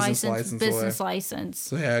selling business license?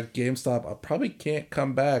 So yeah, GameStop probably can't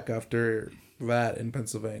come back after that in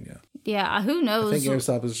Pennsylvania. Yeah, who knows? I think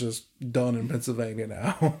GameStop is just done in Pennsylvania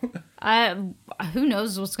now. Who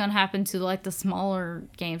knows what's gonna happen to like the smaller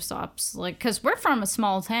GameStops? Like, cause we're from a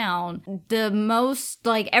small town. The most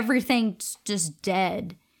like everything's just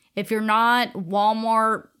dead. If you're not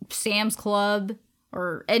Walmart, Sam's Club,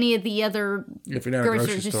 or any of the other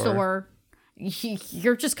grocery store,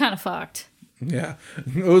 you're just kind of fucked. Yeah.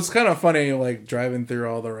 It was kind of funny, like, driving through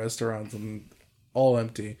all the restaurants and all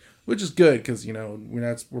empty, which is good because, you know,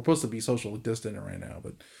 we're supposed to be socially distant right now,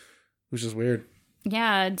 but which is weird.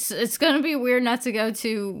 Yeah, it's going to be weird not to go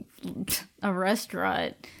to a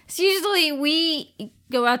restaurant. So usually we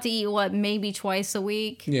go out to eat, maybe twice a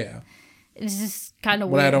week? Yeah. It's just kind of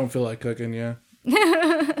weird. When I don't feel like cooking, yeah.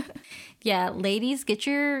 Yeah, ladies, get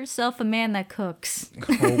yourself a man that cooks.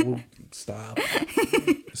 Oh, stop.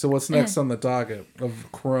 So what's next on the docket of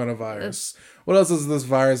coronavirus? What else has this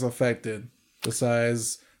virus affected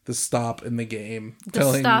besides the stop in the game?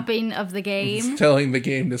 Stopping of the game? Telling the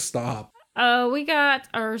game to stop. We got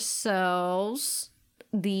ourselves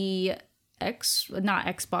the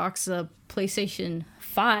PlayStation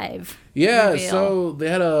 5. Yeah, reveal. So they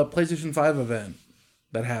had a PlayStation 5 event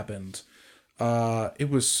that happened. It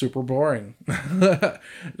was super boring.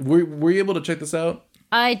 Were you able to check this out?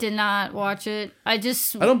 I did not watch it. I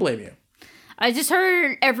don't blame you. I just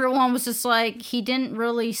heard everyone was just like, he didn't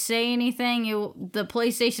really say anything. The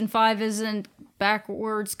PlayStation 5 isn't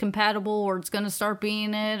backwards compatible, or it's going to start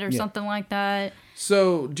being it, or something like that.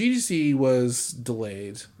 So GDC was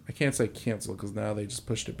delayed. I can't say canceled because now they just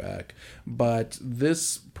pushed it back. But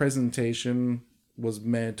this presentation was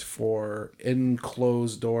meant for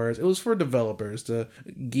enclosed doors. It was for developers to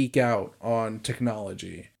geek out on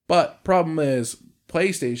technology. But problem is,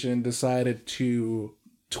 PlayStation decided to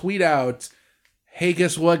tweet out, hey,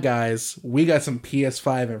 guess what, guys? We got some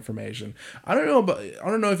PS5 information. I don't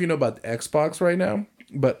know if you know about Xbox right now,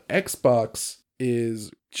 but Xbox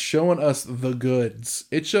is showing us the goods.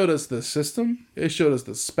 It showed us the system, it showed us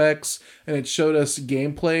the specs, and it showed us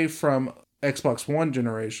gameplay from Xbox One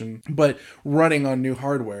generation, but running on new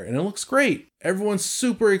hardware, and it looks great. Everyone's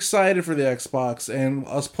super excited for the Xbox, and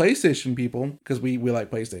us PlayStation people, because we like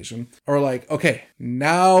PlayStation, are like, okay,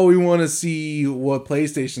 now we want to see what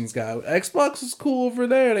PlayStation's got. Xbox is cool over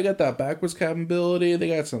there. They got that backwards compatibility.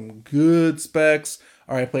 They got some good specs.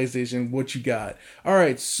 All right, PlayStation, what you got? All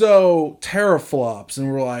right, so teraflops,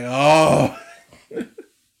 and we're like, oh.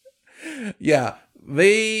 Yeah,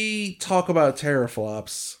 they talk about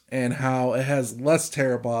teraflops and how it has less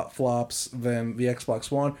teraflops than the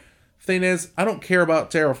Xbox One. Thing is, I don't care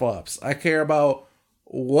about teraflops. I care about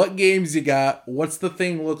what games you got, what's the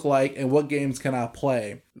thing look like, and what games can I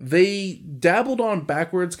play. They dabbled on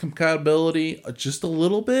backwards compatibility just a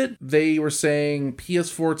little bit. They were saying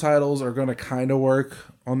PS4 titles are going to kind of work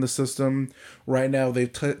on the system. Right now,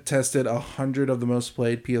 they've tested 100 of the most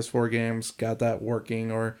played PS4 games, got that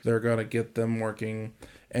working, or they're going to get them working.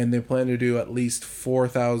 And they plan to do at least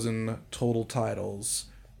 4,000 total titles,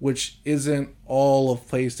 which isn't all of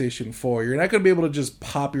PlayStation 4. You're not going to be able to just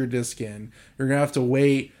pop your disc in. You're going to have to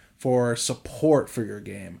wait for support for your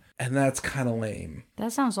game. And that's kind of lame.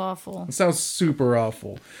 That sounds awful. It sounds super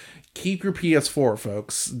awful. Keep your PS4,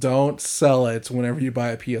 folks. Don't sell it whenever you buy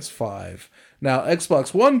a PS5. Now,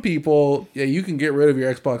 Xbox One people, yeah, you can get rid of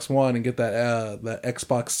your Xbox One and get that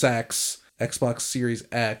Xbox X, Xbox Series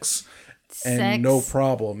X. And Sex. no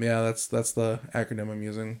problem. Yeah, that's the acronym I'm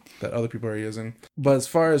using that other people are using. But as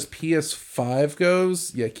far as PS5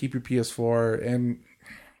 goes, yeah, keep your PS4 and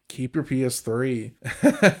keep your PS3.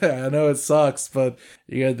 I know it sucks, but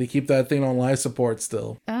you got to keep that thing on live support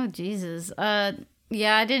still. Oh, Jesus.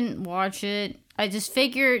 Yeah, I didn't watch it. I just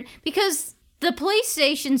figured, because the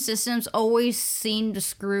PlayStation systems always seem to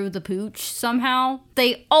screw the pooch somehow.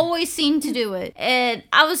 They always seem to do it. And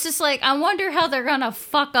I was just like, I wonder how they're gonna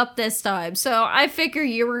fuck up this time. So I figure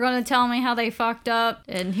you were gonna tell me how they fucked up,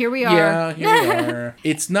 and here we are. Yeah, here we are.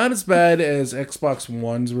 It's not as bad as Xbox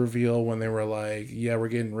One's reveal when they were like, yeah, we're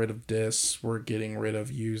getting rid of discs, we're getting rid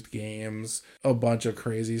of used games, a bunch of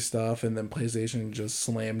crazy stuff, and then PlayStation just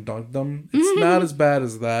slam dunked them. It's not as bad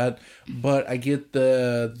as that, but I get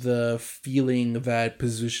the feeling that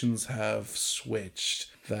positions have switched,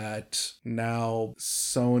 that now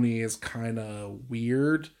Sony is kind of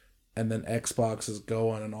weird and then Xbox is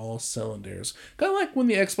going on all cylinders. Kind of like when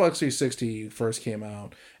the Xbox 360 first came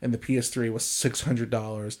out and the PS3 was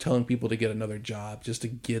 $600, telling people to get another job just to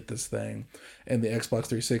get this thing. And the Xbox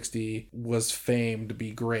 360 was famed to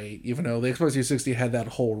be great, even though the Xbox 360 had that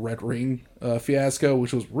whole Red Ring fiasco,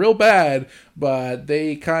 which was real bad, but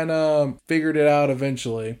they kind of figured it out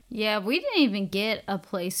eventually. Yeah, we didn't even get a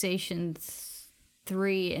PlayStation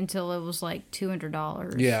 3 until it was like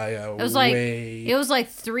 $200. Yeah, it was like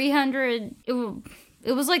 $300.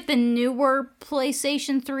 It was like the newer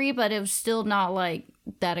PlayStation 3, but it was still not like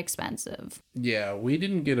that expensive. Yeah, we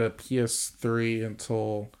didn't get a PS3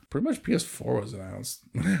 until pretty much PS4 was announced.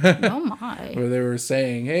 Oh my. Where they were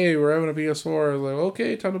saying, hey, we're having a PS4. I was like,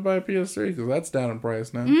 okay, time to buy a PS3 because that's down in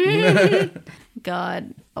price now.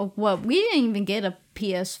 God. What? We didn't even get a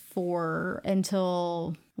PS4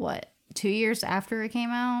 until, what, 2 years after it came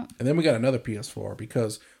out? And then we got another PS4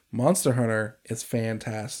 because Monster Hunter is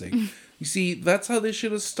fantastic. You see, that's how they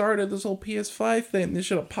should have started this whole PS5 thing. They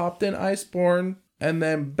should have popped in Iceborne, and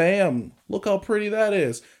then bam, look how pretty that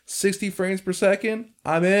is. 60 frames per second,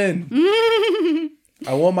 I'm in.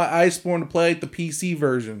 I want my Iceborne to play the PC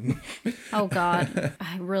version. Oh, God.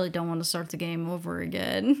 I really don't want to start the game over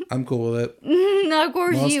again. I'm cool with it. No, of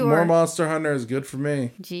course you are. More Monster Hunter is good for me.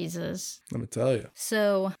 Jesus. Let me tell you.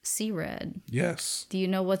 So, C-Red. Yes. Do you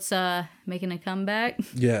know what's making a comeback?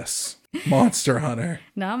 Yes. Monster Hunter.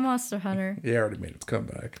 Not Monster Hunter. Yeah, already made its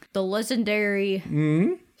comeback. The legendary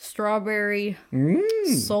Strawberry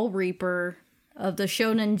Soul Reaper of the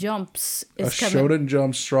Shonen Jumps is coming. Shonen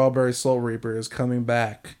Jump Strawberry Soul Reaper is coming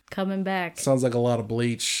back. Coming back. Sounds like a lot of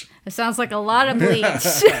Bleach. It sounds like a lot of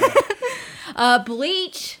Bleach.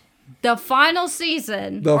 Bleach, the final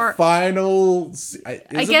season. The final... Is it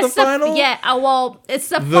the final? Yeah, well, it's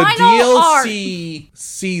the The final DLC arc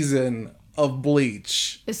season of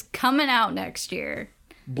Bleach. is coming out next year.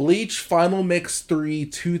 Bleach Final Mix 3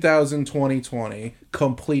 2020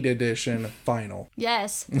 Complete Edition Final.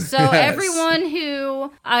 Yes. So everyone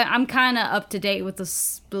who... I'm kind of up to date with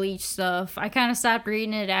the Bleach stuff. I kind of stopped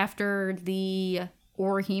reading it after the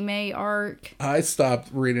Orihime arc. I stopped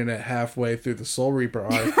reading it halfway through the Soul Reaper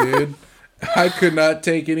arc, dude. I could not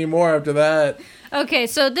take any more after that. Okay,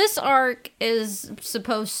 so this arc is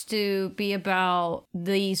supposed to be about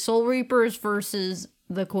the Soul Reapers versus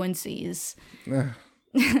the Quincy's. Remember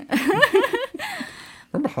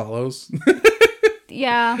Hollows?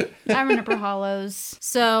 Yeah, I remember Hollows.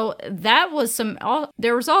 So that was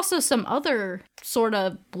there was also some other sort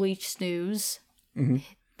of Bleach news. Mm-hmm.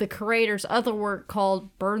 The creator's other work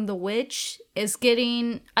called Burn the Witch is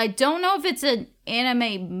getting... I don't know if it's an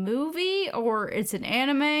anime movie or it's an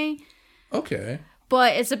anime. Okay.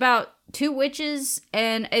 But it's about two witches,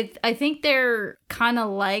 and I think they're kind of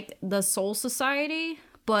like the Soul Society,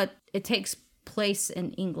 but it takes place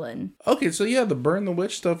in England. Okay, so yeah, the Burn the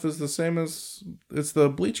Witch stuff is the same as... It's the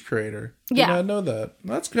Bleach creator. Yeah. Did not know that.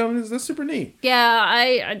 That's super neat.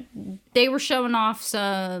 Yeah, they were showing off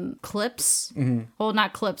some clips. Mm-hmm. Well,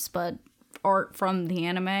 not clips, but art from the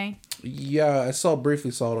anime. Yeah, I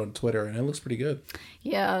briefly saw it on Twitter, and it looks pretty good.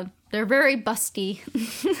 Yeah, they're very busty.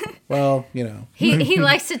 Well, you know. He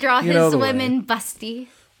likes to draw his women busty.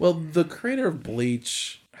 Well, the creator of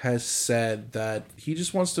Bleach has said that he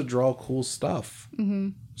just wants to draw cool stuff. Mm-hmm.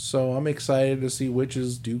 So I'm excited to see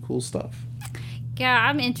witches do cool stuff. Yeah,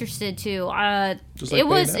 I'm interested too. Just like it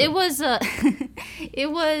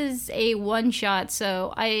was a one shot,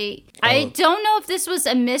 so I don't know if this was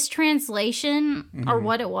a mistranslation or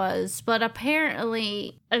what it was, but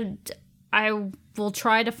apparently I will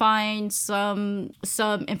try to find some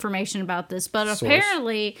information about this. But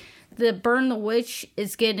apparently, the Burn the Witch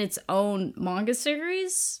is getting its own manga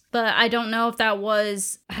series, but I don't know if that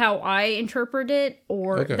was how I interpret it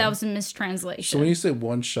or that was a mistranslation. So when you say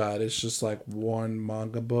one shot, it's just like one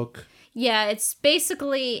manga book? Yeah, it's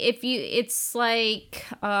basically it's like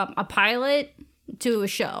a pilot to a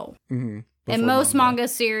show. Mm-hmm. And most manga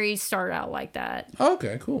series start out like that.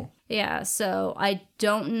 Okay, cool. Yeah, so I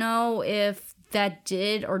don't know if that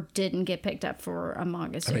did or didn't get picked up for a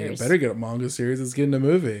manga series. I mean, it better get a manga series. It's getting a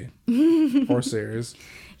movie or series.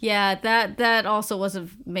 Yeah, that also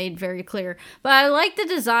wasn't made very clear. But I like the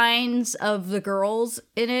designs of the girls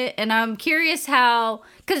in it, and I'm curious how...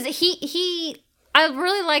 Because I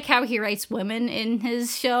really like how he writes women in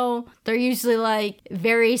his show. They're usually, like,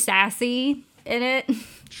 very sassy in it.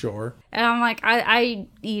 Sure. And I'm like, I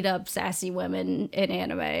eat up sassy women in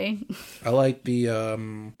anime. I like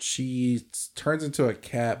the, she turns into a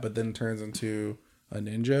cat, but then turns into a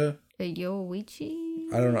ninja. A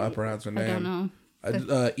Yoichi? I don't know how to pronounce her name. I don't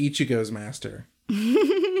know. Ichigo's master.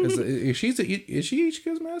 Is she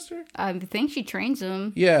Ichigo's master? I think she trains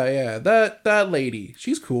him. Yeah. That lady.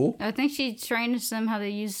 She's cool. I think she trains them how to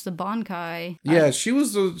use the Bankai. Yeah, she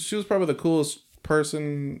was probably the coolest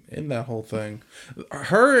person in that whole thing.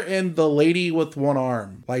 Her and the lady with one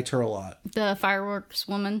arm liked her a lot. The fireworks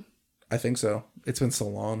woman. I think so. It's been so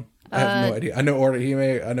long. I have no idea. I know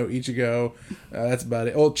Orihime. I know Ichigo. That's about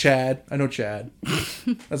it. Oh, Chad. I know Chad.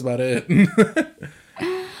 That's about it.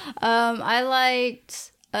 I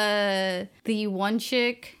liked the one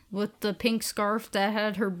chick with the pink scarf that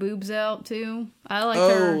had her boobs out too. I liked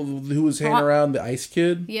her. Oh, who was hanging around the ice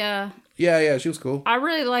kid? Yeah. Yeah, she was cool. I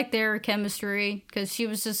really liked their chemistry because she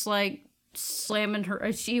was just like slamming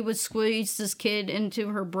her. She would squeeze this kid into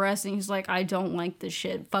her breast, and he's like, "I don't like this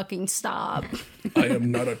shit. Fucking stop." I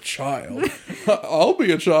am not a child. I'll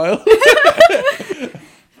be a child.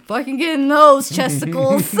 Fucking getting those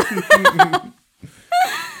chesticles.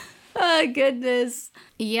 Oh, goodness.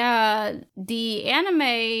 Yeah,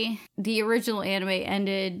 the original anime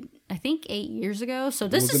ended, I think, 8 years ago. So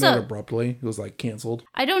this is abruptly. It was like canceled.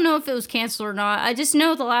 I don't know if it was canceled or not. I just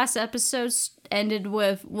know the last episode ended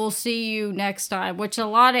with "We'll see you next time," which a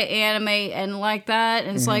lot of anime end like that.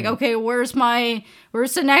 And it's like, okay, where's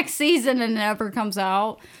the next season? And it never comes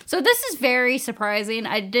out. So this is very surprising.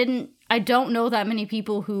 I don't know that many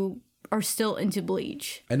people who are still into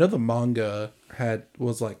Bleach. I know the manga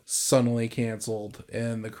was like suddenly canceled,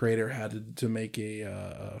 and the creator had to make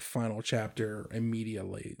a final chapter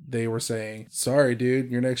immediately. They were saying, "Sorry, dude,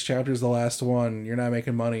 your next chapter is the last one. You're not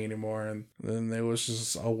making money anymore." And then there was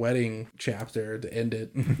just a wedding chapter to end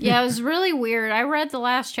it. Yeah, it was really weird. I read the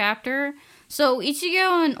last chapter. So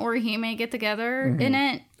Ichigo and Orihime get together in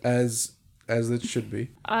it. As as it should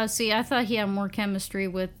be. See, I thought he had more chemistry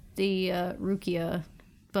with the Rukia,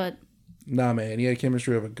 but Nah, man, he had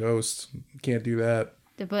chemistry of a ghost. Can't do that.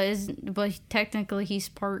 but technically he's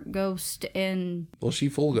part ghost and Well, she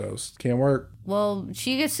full ghost. Can't work. well,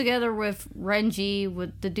 she gets together with Renji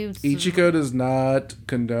with the dudes. Ichiko does not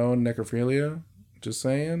condone necrophilia. Just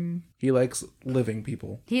saying. He likes living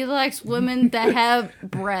people. He likes women that have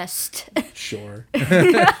breast. Sure.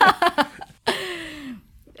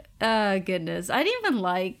 Goodness. I didn't even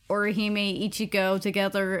like Orihime Ichigo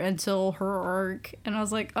together until her arc. And I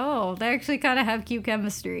was like, oh, they actually kind of have cute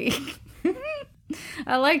chemistry.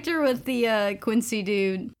 I liked her with the Quincy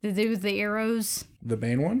dude. The dude with the arrows. The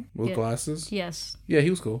main one with Yeah. glasses? Yes. Yeah,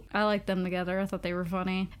 he was cool. I liked them together. I thought they were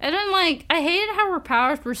funny. And then, like, I hated how her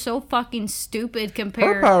powers were so fucking stupid Her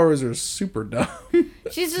compared. powers are super dumb.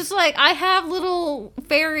 She's just like, I have little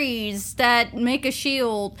fairies that make a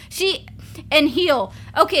shield. And heal.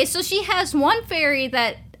 Okay, so she has one fairy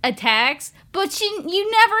that attacks, but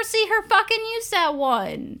you never see her fucking use that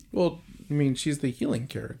one. Well, I mean, she's the healing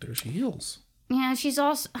character. She heals. Yeah, she's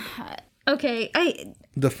also okay.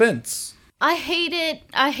 Defense. I hate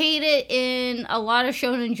it in a lot of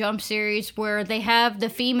Shonen Jump series where they have the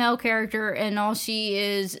female character and all she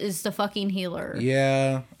is the fucking healer.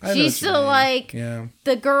 Yeah. I know She's what you still mean. like Yeah.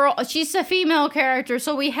 the girl. She's a female character,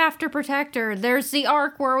 so we have to protect her. There's the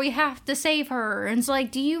arc where we have to save her, and it's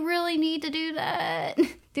like, do you really need to do that?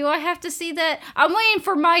 Do I have to see that? I'm waiting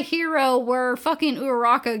for My Hero where fucking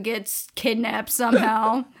Uraraka gets kidnapped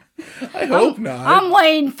somehow. I hope not. I'm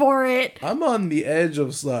waiting for it. I'm on the edge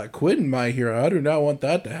of quitting My Hero. I do not want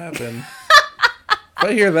that to happen. If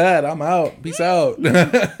I hear that, I'm out. Peace out.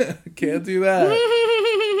 Can't do that.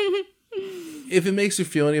 If it makes you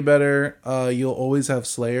feel any better, you'll always have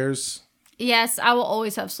Slayers. Yes, I will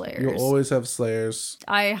always have Slayers. You'll always have Slayers.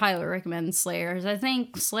 I highly recommend Slayers. I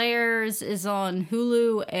think Slayers is on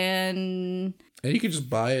Hulu and And you can just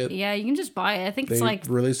buy it. yeah, you can just buy it. I think They it's like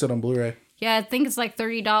released it on Blu-ray. yeah, I think it's like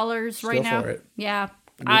 $30 right now. for it. Yeah.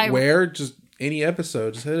 Where? Just any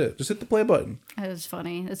episode. Just hit it. Just hit the play button. It was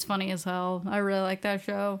funny. It's funny as hell. I really like that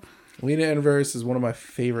show. Lena Inverse is one of my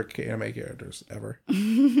favorite anime characters ever.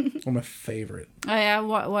 One of my favorite. Oh yeah,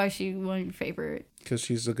 why is she one of your favorite? Because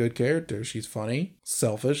she's a good character. She's funny,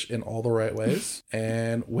 selfish in all the right ways,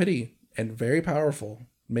 and witty, and very powerful,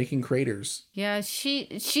 making craters. Yeah, she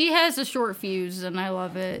has a short fuse and I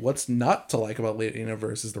love it. What's not to like about Lena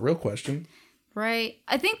Inverse is the real question. Right.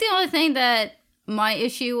 I think the only thing that my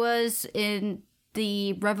issue was in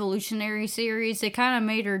the Revolutionary series, they kind of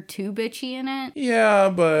made her too bitchy in it. Yeah,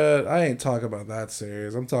 but I ain't talking about that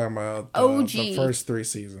series. I'm talking about the first 3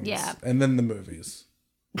 seasons. Yeah. And then the movies.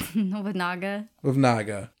 With Naga. With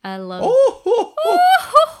Naga. I love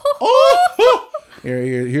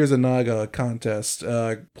Here's a Naga contest.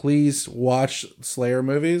 Please watch Slayer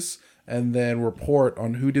movies and then report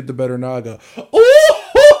on who did the better Naga.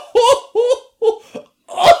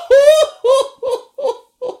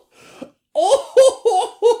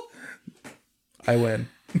 I win.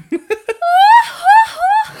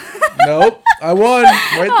 Nope, I won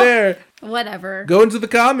right there. Whatever. Go into the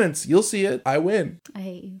comments. You'll see it. I win. I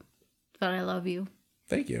hate you, but I love you.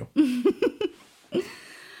 Thank you. It's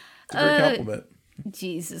a great compliment.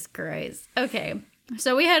 Jesus Christ. Okay.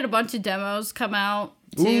 So we had a bunch of demos come out.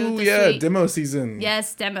 Ooh, yeah, week. demo season.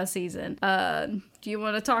 Yes, demo season. Do you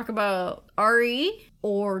want to talk about RE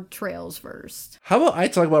or Trails first? How about I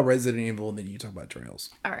talk about Resident Evil and then you talk about Trails?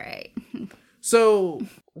 All right. So,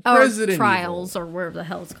 Or Resident Trials Evil. or whatever the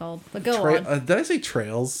hell it's called. But go on. Did I say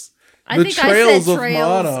Trails? I think I said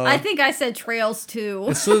Trails. Mana. I think I said Trails too.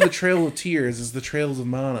 Instead of the Trail of Tears, it's the Trails of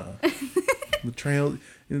Mana. The trail,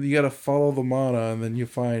 you gotta follow the mana and then you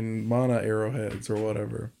find mana arrowheads or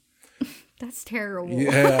whatever. That's terrible.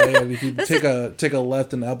 Yeah. If you take a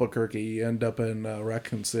left in Albuquerque, you end up in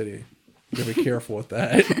Raccoon City. You gotta be careful with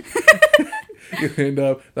that. You end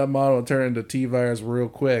up, that mana will turn into T-Virus real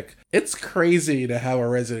quick. It's crazy to have a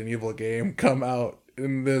Resident Evil game come out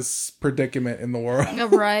in this predicament in the world.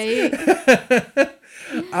 Right.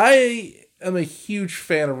 I am a huge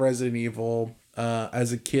fan of Resident Evil.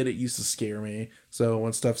 As a kid, it used to scare me. So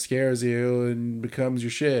when stuff scares you, it becomes your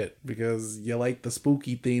shit because you like the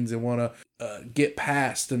spooky things and want to get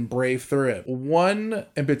past and brave through it. One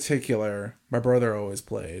in particular, my brother always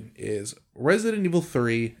played, is Resident Evil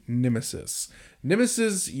 3 Nemesis.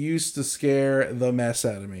 Nemesis used to scare the mess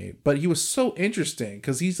out of me, but he was so interesting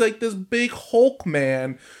because he's like this big Hulk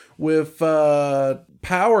man with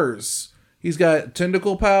powers. He's got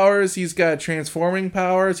tentacle powers. He's got transforming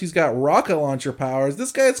powers. He's got rocket launcher powers.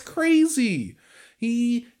 This guy's crazy.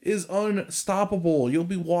 He is unstoppable. You'll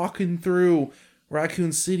be walking through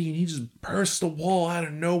Raccoon City and he just bursts the wall out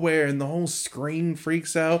of nowhere and the whole screen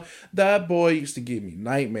freaks out. That boy used to give me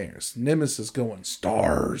nightmares. Nemesis going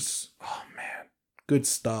stars. Oh man, good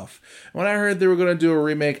stuff. When I heard they were going to do a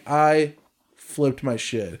remake, I flipped my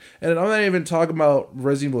shit. And I'm not even talking about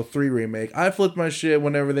Resident Evil 3 remake. I flipped my shit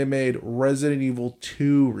whenever they made Resident Evil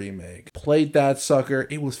 2 remake. Played that sucker.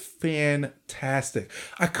 It was fantastic.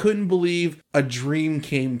 I couldn't believe a dream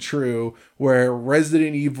came true where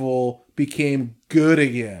Resident Evil became good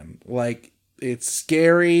again. Like, it's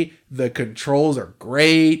scary. The controls are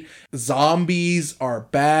great. Zombies are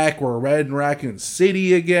back. We're Red in Raccoon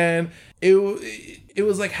City again. It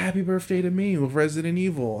was like happy birthday to me with Resident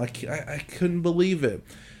Evil. I couldn't believe it.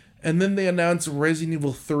 And then they announced Resident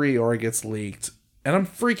Evil 3 or it gets leaked. And I'm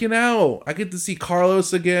freaking out. I get to see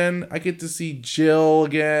Carlos again. I get to see Jill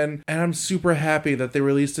again. And I'm super happy that they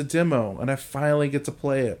released a demo. And I finally get to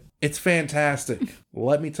play it. It's fantastic.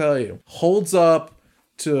 Let me tell you. Holds up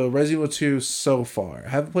to Resident Evil 2 so far. I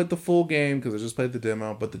haven't played the full game because I just played the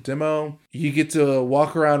demo. But the demo, you get to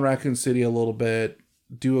walk around Raccoon City a little bit,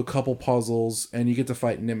 do a couple puzzles, and you get to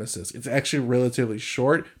fight Nemesis. It's actually relatively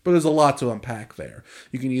short, but there's a lot to unpack there.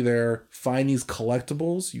 You can either find these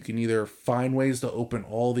collectibles, you can either find ways to open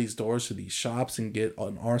all these doors to these shops and get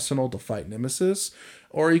an arsenal to fight Nemesis,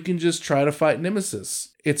 or you can just try to fight Nemesis.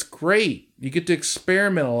 It's great. You get to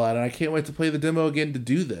experiment a lot, and I can't wait to play the demo again to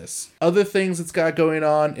do this. Other things it's got going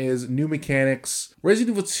on is new mechanics.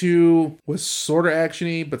 Resident Evil 2 was sort of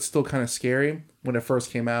actiony, but still kind of scary when it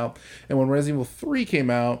first came out. And when Resident Evil 3 came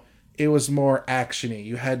out, it was more actiony.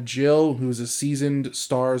 You had Jill, who's a seasoned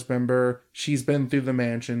STARS member. She's been through the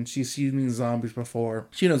mansion. She's seen these zombies before.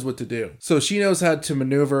 She knows what to do. So she knows how to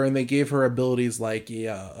maneuver, and they gave her abilities like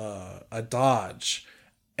a dodge.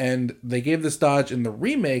 And they gave this dodge in the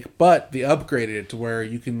remake, but they upgraded it to where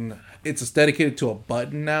you can... It's dedicated to a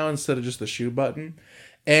button now instead of just the shoot button.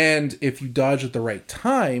 And if you dodge at the right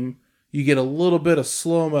time, you get a little bit of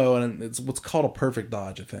slow-mo, and it's what's called a perfect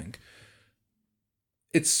dodge, I think.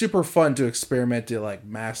 It's super fun to experiment to like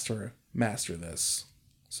master this.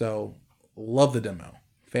 So, love the demo.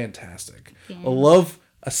 Fantastic. Yeah. I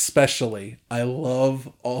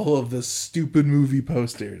love all of the stupid movie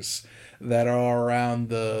posters that are around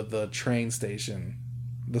the train station,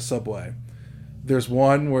 the subway. There's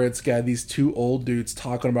one where it's got these two old dudes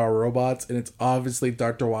talking about robots, and it's obviously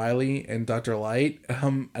Dr. Wily and Dr. Light.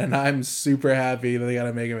 And I'm super happy that they got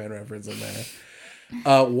a Mega Man reference in there.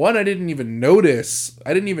 One I didn't even notice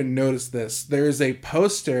this. There's a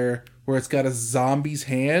poster where it's got a zombie's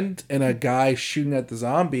hand and a guy shooting at the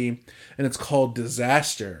zombie, and it's called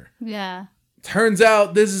Disaster. Yeah. Turns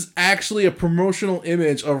out this is actually a promotional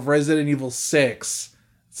image of Resident Evil 6.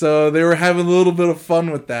 So they were having a little bit of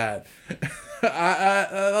fun with that.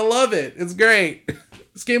 I love it. It's great.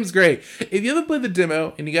 This game is great. If you haven't played the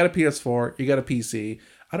demo and you got a PS4, you got a PC,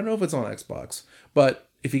 I don't know if it's on Xbox, but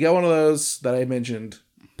if you got one of those that I mentioned,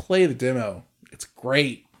 play the demo. It's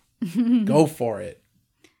great. Go for it.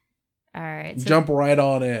 All right. So jump right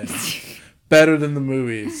on in. Better than the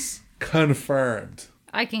movies. Confirmed.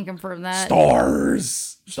 I can confirm that.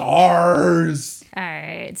 Stars. All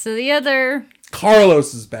right. So the other...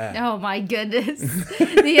 Carlos is back. Oh my goodness.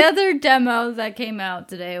 The other demo that came out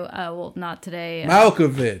today, well, not today.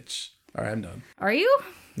 Malkovich. All right, I'm done. Are you?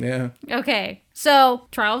 Yeah. Okay. So,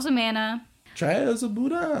 Trials of Mana. Trials of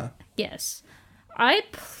Buddha. Yes.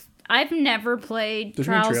 I've never played There's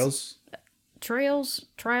Trials. No Trails.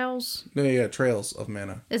 Trials? No, yeah, Trails of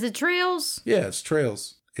Mana. Is it Trails? Yeah, it's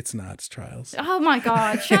Trails. It's not, it's Trials. Oh my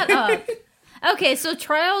god, shut up. Okay, so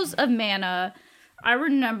Trials of Mana, I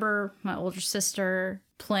remember my older sister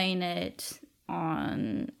playing it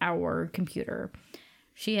on our computer.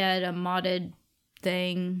 She had a modded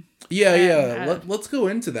thing. Yeah. Let's go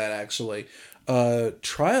into that, actually.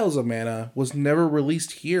 Trials of Mana was never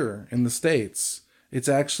released here in the States. It's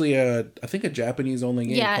actually I think a Japanese only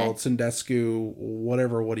game called Sendesku, what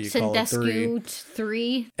do you call it? Sendesku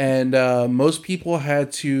 3. And most people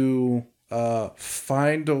had to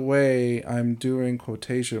find a way, I'm doing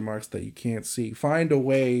quotation marks that you can't see, find a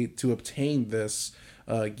way to obtain this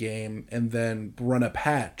game and then run a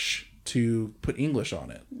patch to put English on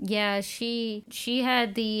it. Yeah, she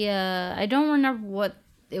had the, I don't remember what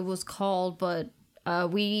it was called, but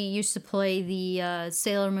we used to play the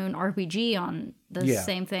Sailor Moon RPG on the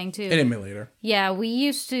same thing too. An emulator. Yeah, we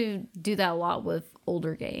used to do that a lot with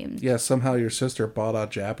older games. Yeah, somehow your sister bought a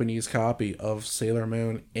Japanese copy of Sailor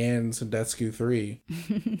Moon and Sendesku 3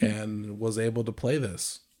 and was able to play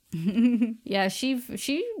this. Yeah, she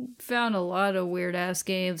found a lot of weird ass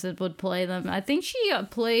games and would play them. I think she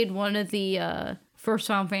played one of the first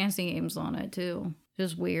Final Fantasy games on it too.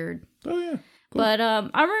 Just weird. Oh yeah. But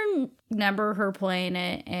I remember her playing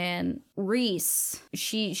it, and Reese,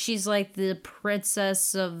 she's like the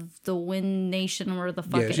princess of the Wind Nation, or the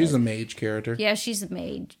fuck. Yeah, she's a mage character. Yeah, she's a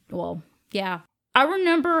mage. Well, yeah. I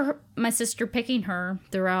remember my sister picking her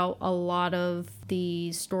throughout a lot of the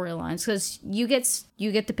storylines, because you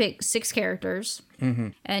get to pick 6 characters,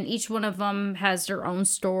 and each one of them has their own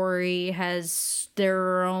story, has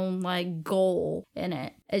their own like goal in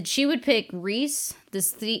it. And she would pick Reese,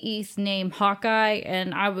 this thief named Hawkeye,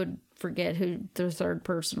 and I would forget who the third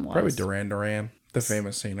person was. Probably Duran Duran, the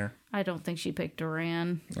famous singer. I don't think she picked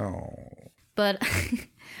Duran. Oh. But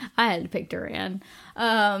I had to pick Duran.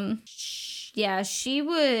 Yeah,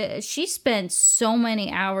 she spent so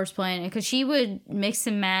many hours playing it, because she would mix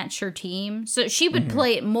and match her team. So she would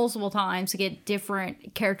play it multiple times to get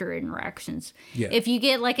different character interactions. Yeah. If you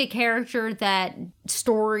get like a character that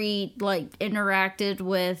story like interacted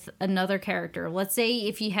with another character, let's say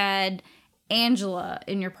if you had Angela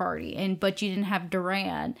in your party but you didn't have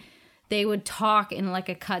Duran, they would talk in like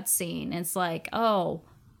a cutscene. It's like, oh,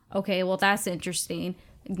 okay, well that's interesting.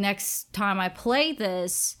 Next time I play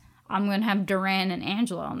this, I'm going to have Duran and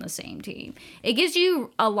Angela on the same team. It gives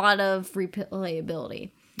you a lot of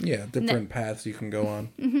replayability. Yeah, different paths you can go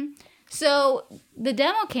on. So the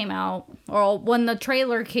demo came out, or when the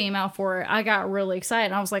trailer came out for it, I got really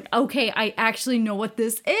excited. I was like, okay, I actually know what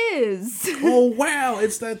this is. Oh, wow,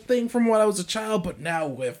 it's that thing from when I was a child, but now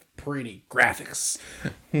with pretty graphics.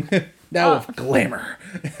 Now with glamour.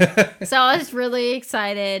 So I was really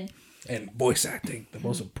excited. And voice acting, the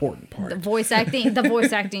most important part. The voice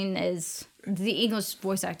acting is... The English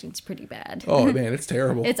voice acting is pretty bad. Oh, man, it's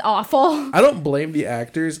terrible. It's awful. I don't blame the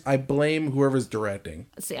actors. I blame whoever's directing.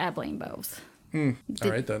 See, I blame both. All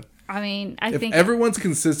right, then. I mean, If think... everyone's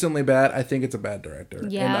consistently bad, I think it's a bad director.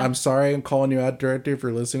 Yeah. And I'm sorry I'm calling you out, director, if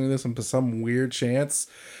you're listening to this and for some weird chance.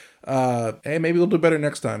 Hey, maybe we'll do better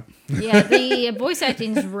next time. Yeah, the voice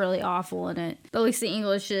acting is really awful in it. At least the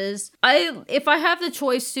English is. If I have the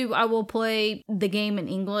choice to, I will play the game in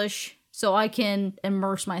English so I can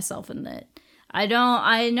immerse myself in it.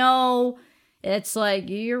 I know it's like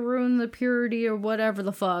you ruin the purity or whatever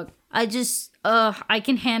the fuck. I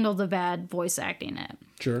can handle the bad voice acting in it.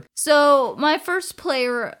 Sure. So my first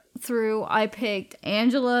player through, I picked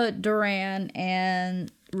Angela, Duran,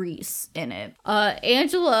 and Reese in it.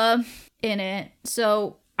 Angela in it.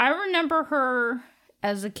 So I remember her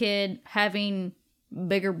as a kid having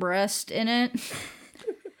bigger breast in it.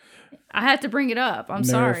 I had to bring it up. I'm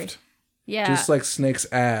sorry. Yeah. Just like Snake's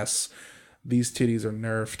ass, these titties are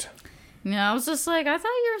nerfed. Yeah, I was just like, I thought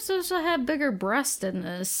you were supposed to have bigger breast in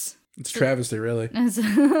this. It's travesty, really.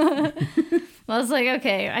 Well, I was like,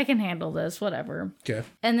 okay, I can handle this, whatever. Okay.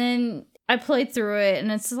 And then I played through it,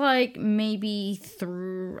 and it's like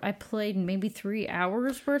I played maybe 3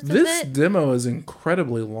 hours worth of it. This demo is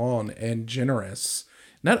incredibly long and generous.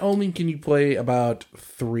 Not only can you play about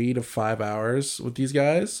 3 to 5 hours with these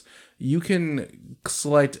guys, you can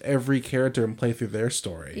select every character and play through their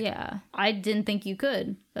story. Yeah, I didn't think you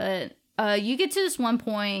could, but you get to this one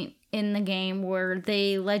point in the game where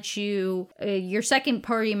they let you, your second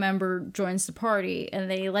party member joins the party, and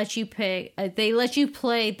they let you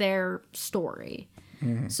play their story.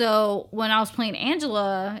 Mm-hmm. So when I was playing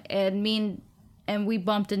Angela and we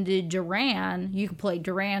bumped into Duran, you could play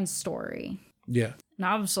Duran's story. Yeah. And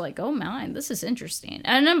I was like, oh man, this is interesting.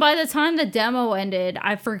 And then by the time the demo ended,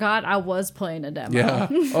 I forgot I was playing a demo. Yeah.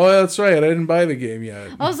 Oh, that's right. I didn't buy the game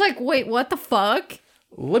yet. I was like, wait, what the fuck?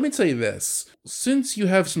 Let me tell you this. Since you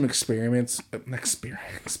have some experience with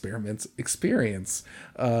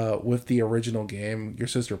the original game, your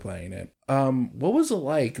sister playing it, what was it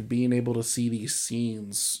like being able to see these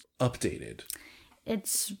scenes updated?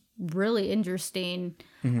 It's really interesting.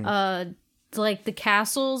 Mm-hmm. Like the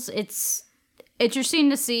castles, it's interesting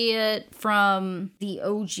to see it from the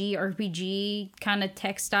OG RPG kind of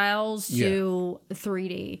textiles to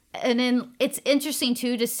 3D. And then it's interesting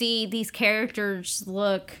too to see these characters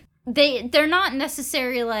look, they're not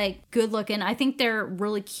necessarily like good looking. I think they're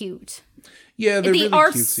really cute. Yeah, they're the really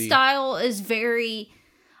art cutesy. style is very,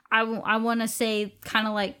 I want to say kind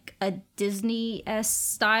of like a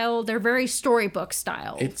Disney-esque style. They're very storybook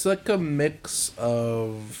style. It's like a mix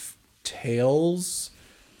of Tales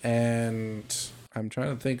and I'm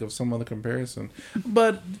trying to think of some other comparison,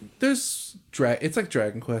 but there's it's like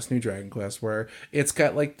Dragon Quest, New Dragon Quest, where it's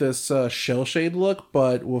got like this shell shade look,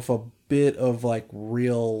 but with a bit of like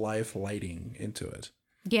real life lighting into it.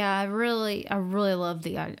 Yeah, I really love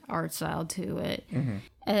the art style to it. Mm-hmm.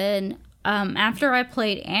 And after I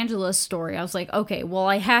played Angela's story, I was like, okay, well,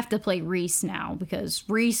 I have to play Reese now, because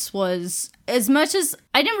Reese was, as much as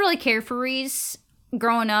I didn't really care for Reese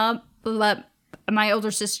growing up, but my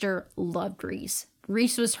older sister loved Reese.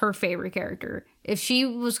 Reese was her favorite character. If she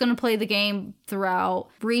was going to play the game throughout,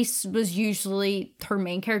 Reese was usually her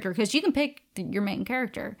main character because you can pick your main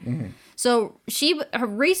character. Mm-hmm. So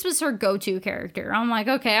Reese was her go-to character. I'm like,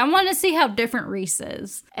 okay, I want to see how different Reese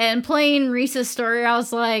is. And playing Reese's story, I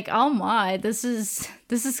was like, oh my, this is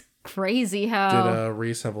crazy how... Did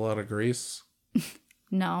Reese have a lot of grease?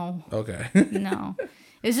 No. Okay. No.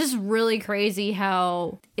 It's just really crazy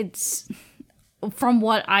how it's... From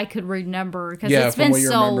what I could remember, because it's been so... Yeah,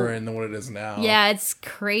 from what you remember and what it is now. Yeah, it's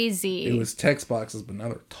crazy. It was text boxes, but now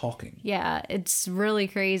they're talking. Yeah, it's really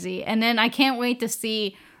crazy. And then I can't wait to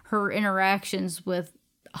see her interactions with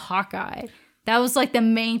Hawkeye. That was like the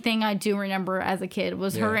main thing I do remember as a kid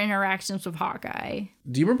was her interactions with Hawkeye.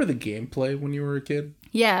 Do you remember the gameplay when you were a kid?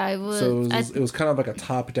 Yeah, it was. So it was kind of like a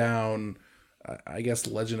top-down, I guess,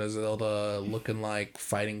 Legend of Zelda looking like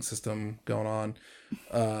fighting system going on.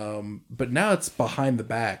 But now it's behind the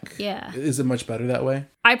back. Yeah. Is it much better that way?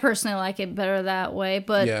 I personally like it better that way,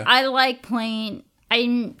 but I like playing...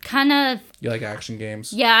 I'm kind of... You like action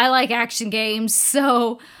games? Yeah, I like action games,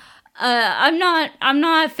 so... I'm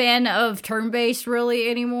not a fan of turn-based really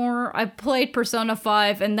anymore. I played Persona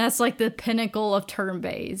 5 and that's like the pinnacle of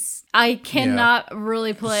turn-based. I cannot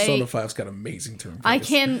really play Persona 5's got amazing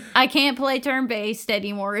turn-based. I can't play turn-based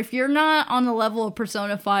anymore. If you're not on the level of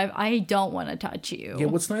Persona 5, I don't want to touch you. Yeah,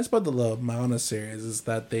 what's nice about the Mana series is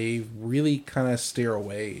that they really kind of steer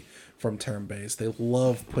away from turn-based. They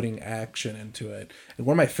love putting action into it. And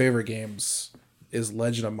one of my favorite games is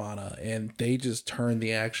Legend of Mana, and they just turned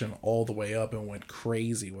the action all the way up and went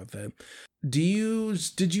crazy with it.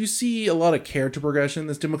 Did you see a lot of character progression in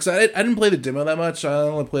this demo? Because I didn't play the demo that much. I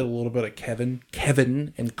only played a little bit of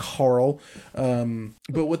Kevin and Carl.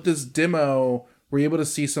 But with this demo, were you able to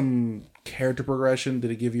see some character progression?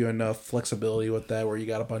 Did it give you enough flexibility with that, where you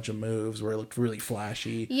got a bunch of moves where it looked really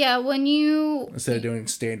flashy? Yeah, instead of doing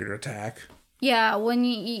standard attack. Yeah,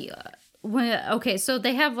 okay, so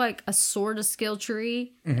they have like a sort of skill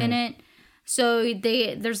tree in it. So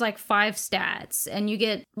there's like 5 stats, and you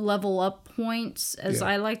get level up points, as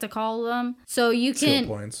I like to call them. So you can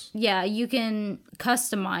skill points. Yeah, you can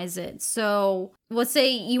customize it. So let's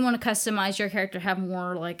say you want to customize your character to have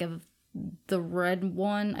more like of the red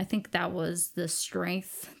one. I think that was the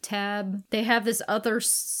strength tab. They have this other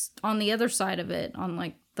on the other side of it, on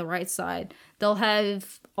like the right side. They'll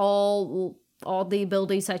have all the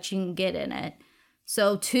abilities that you can get in it.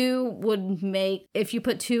 So 2 would make, if you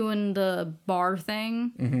put 2 in the bar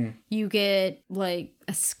thing, you get like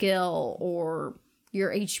a skill, or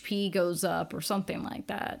your HP goes up or something like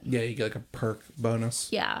that. Yeah, you get like a perk bonus.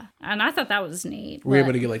 Yeah, and I thought that was neat. Were you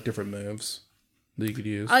able to get like different moves that you could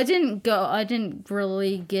use? I didn't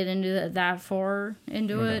really get into that far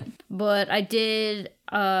into it, but I did.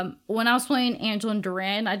 When I was playing Angela and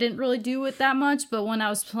Duran, I didn't really do it that much, but when I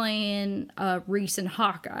was playing Reese and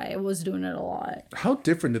Hawkeye, I was doing it a lot. How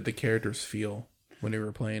different did the characters feel when you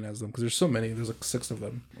were playing as them? Because there's so many. There's like 6 of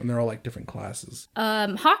them, and they're all like different classes.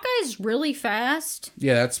 Hawkeye's really fast.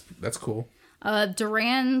 Yeah, that's cool.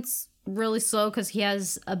 Duran's really slow because he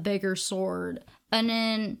has a bigger sword, and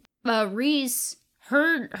then Reese,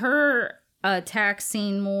 her attack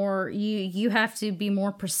scene more, you have to be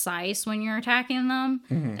more precise when you're attacking them.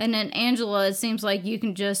 And then Angela, it seems like you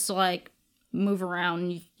can just like move around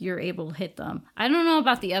and you're able to hit them. I don't know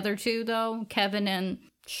about the other 2 though, Kevin and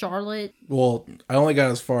Charlotte. Well, I only got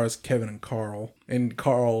as far as Kevin and Carl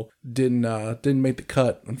didn't make the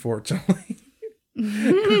cut, unfortunately.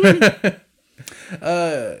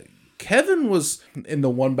 Kevin was in the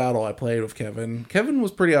one battle I played with Kevin. Kevin was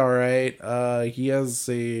pretty alright. He has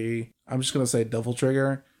I'm just going to say Devil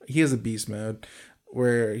Trigger. He has a beast mode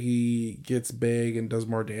where he gets big and does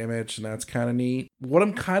more damage, and that's kind of neat. What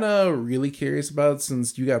I'm kind of really curious about,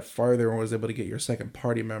 since you got farther and was able to get your second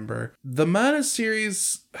party member, the Mana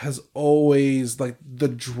series has always, like, the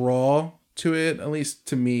draw to it, at least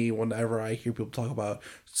to me, whenever I hear people talk about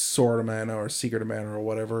Sword of Mana or Secret of Mana or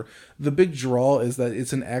whatever, the big draw is that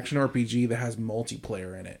it's an action RPG that has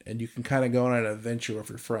multiplayer in it, and you can kind of go on an adventure with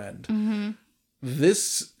your friend.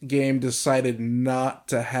 This game decided not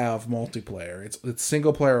to have multiplayer. It's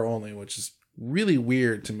single player only, which is really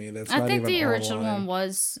weird to me. I think the original one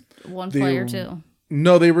was one player too.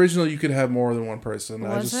 No, the original you could have more than one person.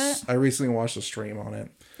 Was I recently watched a stream on it.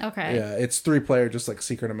 Okay. Yeah, it's 3-player, just like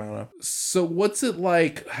Secret of Mana. So what's it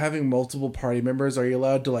like having multiple party members? Are you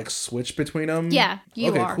allowed to like switch between them? Yeah,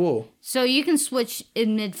 you are. Okay, cool. So you can switch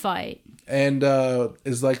in mid-fight. And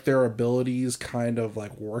is like their abilities kind of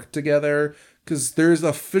like work together? Because there's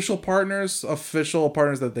official partners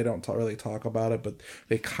that they don't really talk about it, but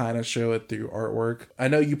they kind of show it through artwork. I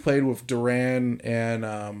know you played with Duran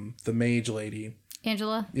and the mage lady.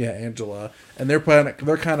 Angela? Yeah, Angela. And they're kind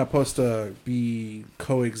of supposed to be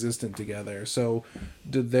coexistent together. So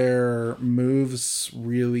did their moves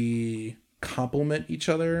really complement each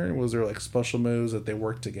other? Was there like special moves that they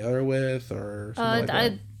worked together with or something like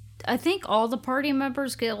that? I think all the party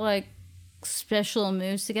members get like special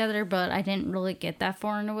moves together, but I didn't really get that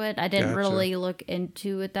far into it. I didn't really look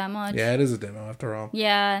into it that much. Yeah, it is a demo after all.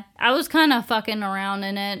 Yeah, I was kind of fucking around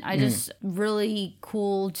in it. I just really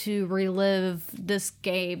cool to relive this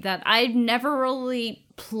game that I've never really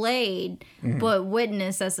played, but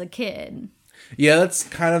witnessed as a kid. Yeah, that's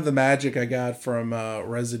kind of the magic I got from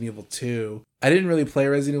Resident Evil 2. I didn't really play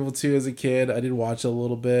Resident Evil 2 as a kid. I did watch it a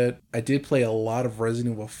little bit. I did play a lot of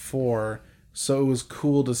Resident Evil 4. So it was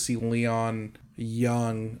cool to see Leon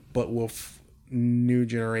young, but with new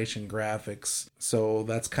generation graphics. So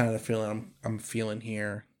that's kind of the feeling I'm feeling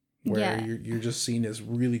here, where you're just seeing this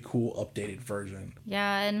really cool updated version.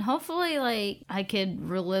 Yeah, and hopefully, like, I could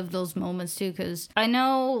relive those moments too, because I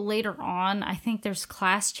know later on, I think there's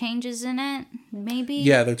class changes in it, maybe?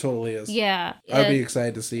 Yeah, there totally is. Yeah. I'd be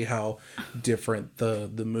excited to see how different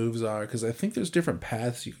the moves are, because I think there's different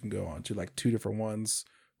paths you can go on to, like 2 different ones,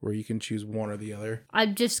 where you can choose one or the other.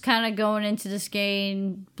 I'm just kind of going into this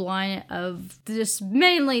game blind of just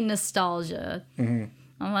mainly nostalgia. I'm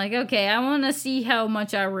like, okay, I want to see how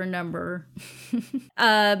much I remember.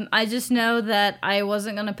 I just know that I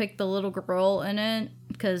wasn't going to pick the little girl in it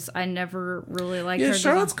because I never really liked her. Yeah,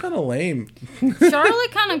 Charlotte's kind of lame.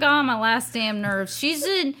 Charlotte kind of got on my last damn nerves. She's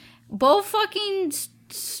in both fucking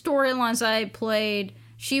storylines I played.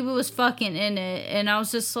 She was fucking in it. And I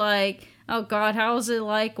was just like, oh god, how is it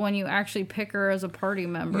like when you actually pick her as a party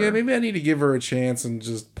member? Yeah, maybe I need to give her a chance and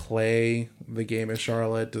just play the game as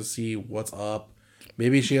Charlotte to see what's up.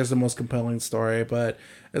 Maybe she has the most compelling story, but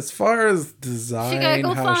as far as design,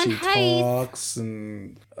 how she talks,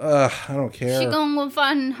 and I don't care. She gonna go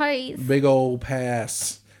find Heath. Big old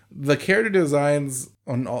pass. The character designs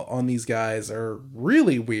on these guys are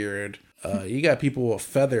really weird. You got people with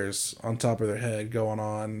feathers on top of their head going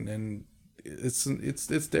on, and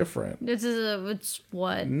it's different. It's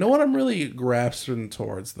what? No one I'm really grasping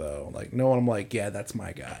towards though. Like no one I'm like, yeah, that's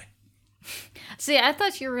my guy. See, I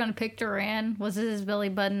thought you were gonna pick Duran. Was it his belly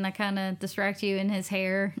button that kind of distract you in his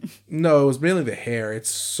hair? No, it was mainly the hair. It's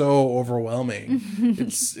so overwhelming.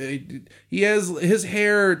 He has his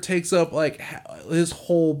hair takes up like his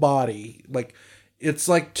whole body. Like it's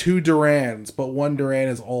like 2 Durans, but one Duran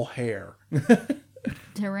is all hair.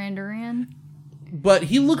 Duran. But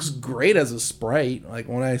he looks great as a sprite. Like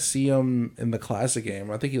when I see him in the classic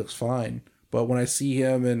game, I think he looks fine. But when I see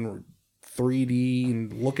him in 3D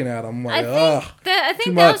and looking at him, I'm like, I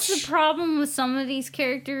think that's the problem with some of these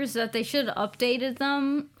characters, that they should have updated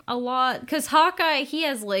them a lot. Because Hawkeye, he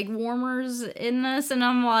has leg warmers in this, and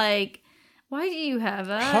I'm like, why do you have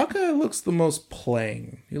that? Hawkeye looks the most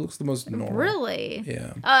plain. He looks the most normal. Really?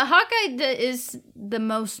 Yeah. Hawkeye is the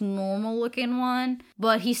most normal looking one,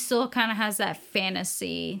 but he still kind of has that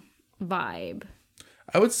fantasy vibe.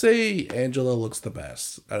 I would say Angela looks the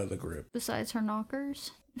best out of the group. Besides her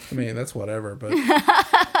knockers? I mean, that's whatever, but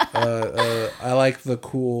I like the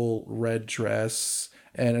cool red dress,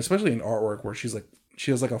 and especially in artwork where she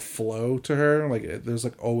has like a flow to her, like there's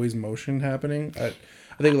like always motion happening.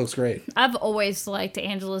 I think it looks great. I've always liked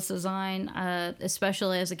Angela's design,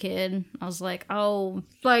 especially as a kid. I was like, oh,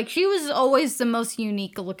 like she was always the most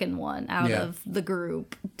unique looking one out of the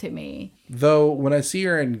group to me. Though when I see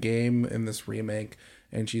her in game in this remake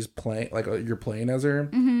and she's playing, like you're playing as her,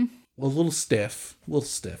 a little stiff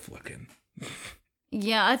looking.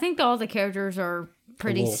 Yeah, I think all the characters are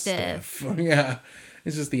pretty stiff. Yeah.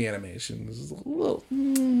 It's just the animation. This is a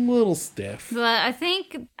little stiff. But I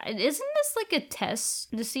think, isn't this like a test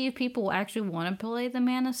to see if people actually want to play the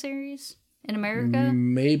Mana series in America?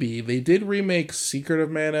 Maybe. They did remake Secret of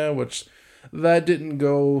Mana, which that didn't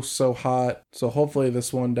go so hot. So hopefully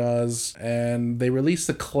this one does. And they released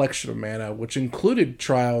a collection of Mana, which included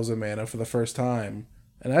Trials of Mana for the first time.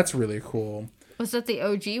 And that's really cool. Was that the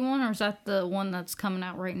OG one, or is that the one that's coming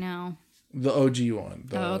out right now? The OG one.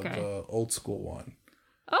 okay. The old school one.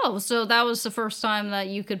 Oh, so that was the first time that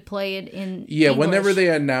you could play it in Yeah, English. whenever they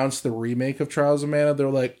announced the remake of Trials of Mana, they're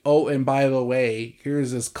like, oh, and by the way,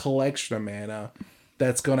 here's this collection of mana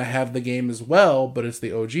that's going to have the game as well, but it's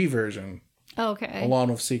the OG version. Okay. Along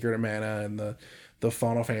with Secret of Mana and the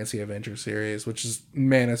Final Fantasy Adventure series, which is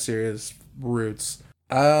Mana series roots.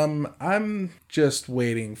 I'm just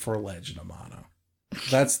waiting for Legend of Mana.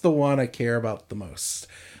 That's the one I care about the most.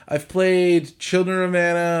 I've played Children of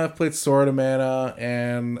Mana, I've played Sword of Mana,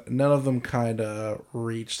 and none of them kind of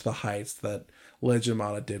reached the heights that Legend of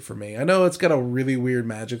Mana did for me. I know it's got a really weird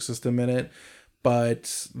magic system in it,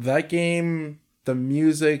 but that game, the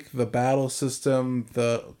music, the battle system,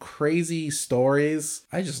 the crazy stories,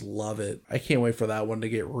 I just love it. I can't wait for that one to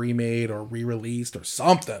get remade or re-released or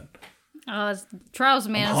something. Trials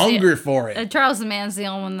of Mana. I'm hungry for it. Trials of Mana is the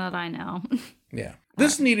only one that I know. Yeah.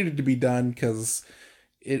 This needed to be done because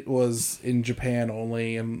it was in Japan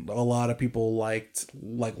only, and a lot of people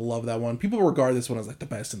love that one. People regard this one as like the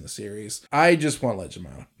best in the series. I just want Legend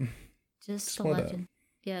of Mana. Just the legend.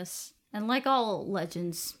 Yes. And like all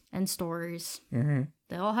legends and stories,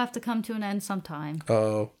 they all have to come to an end sometime.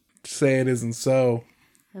 Oh, say it isn't so.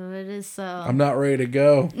 Oh, it is so. I'm not ready to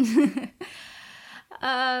go.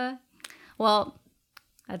 Well,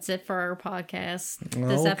 that's it for our podcast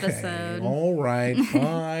this episode. All right,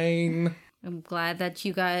 fine. I'm glad that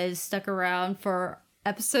you guys stuck around for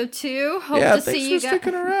episode 2. Hope yeah, to thanks see for you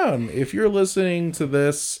sticking around. If you're listening to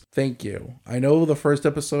this, thank you. I know the first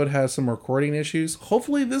episode has some recording issues.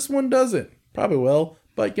 Hopefully this one doesn't. Probably will.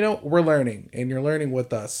 But, we're learning, and you're learning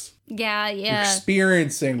with us. Yeah. You're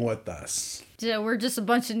experiencing with us. We're just a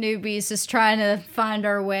bunch of newbies just trying to find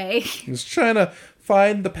our way. Just trying to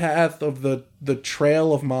find the path of the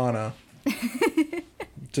trail of mana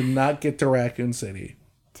to not get to Raccoon City.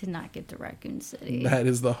 That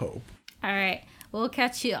is the hope. All right. We'll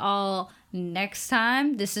catch you all next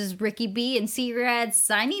time. This is Ricky B and C-Rad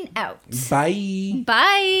signing out. Bye.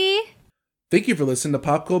 Bye. Thank you for listening to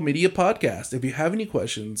Popcorn Media Podcast. If you have any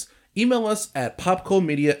questions, email us at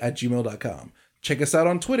popcornmedia@gmail.com. Check us out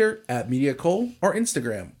on Twitter @MediaCole or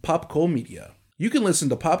Instagram, PopColeMedia. You can listen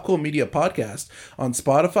to Popcorn Media Podcast on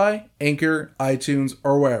Spotify, Anchor, iTunes,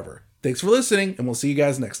 or wherever. Thanks for listening, and we'll see you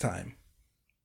guys next time.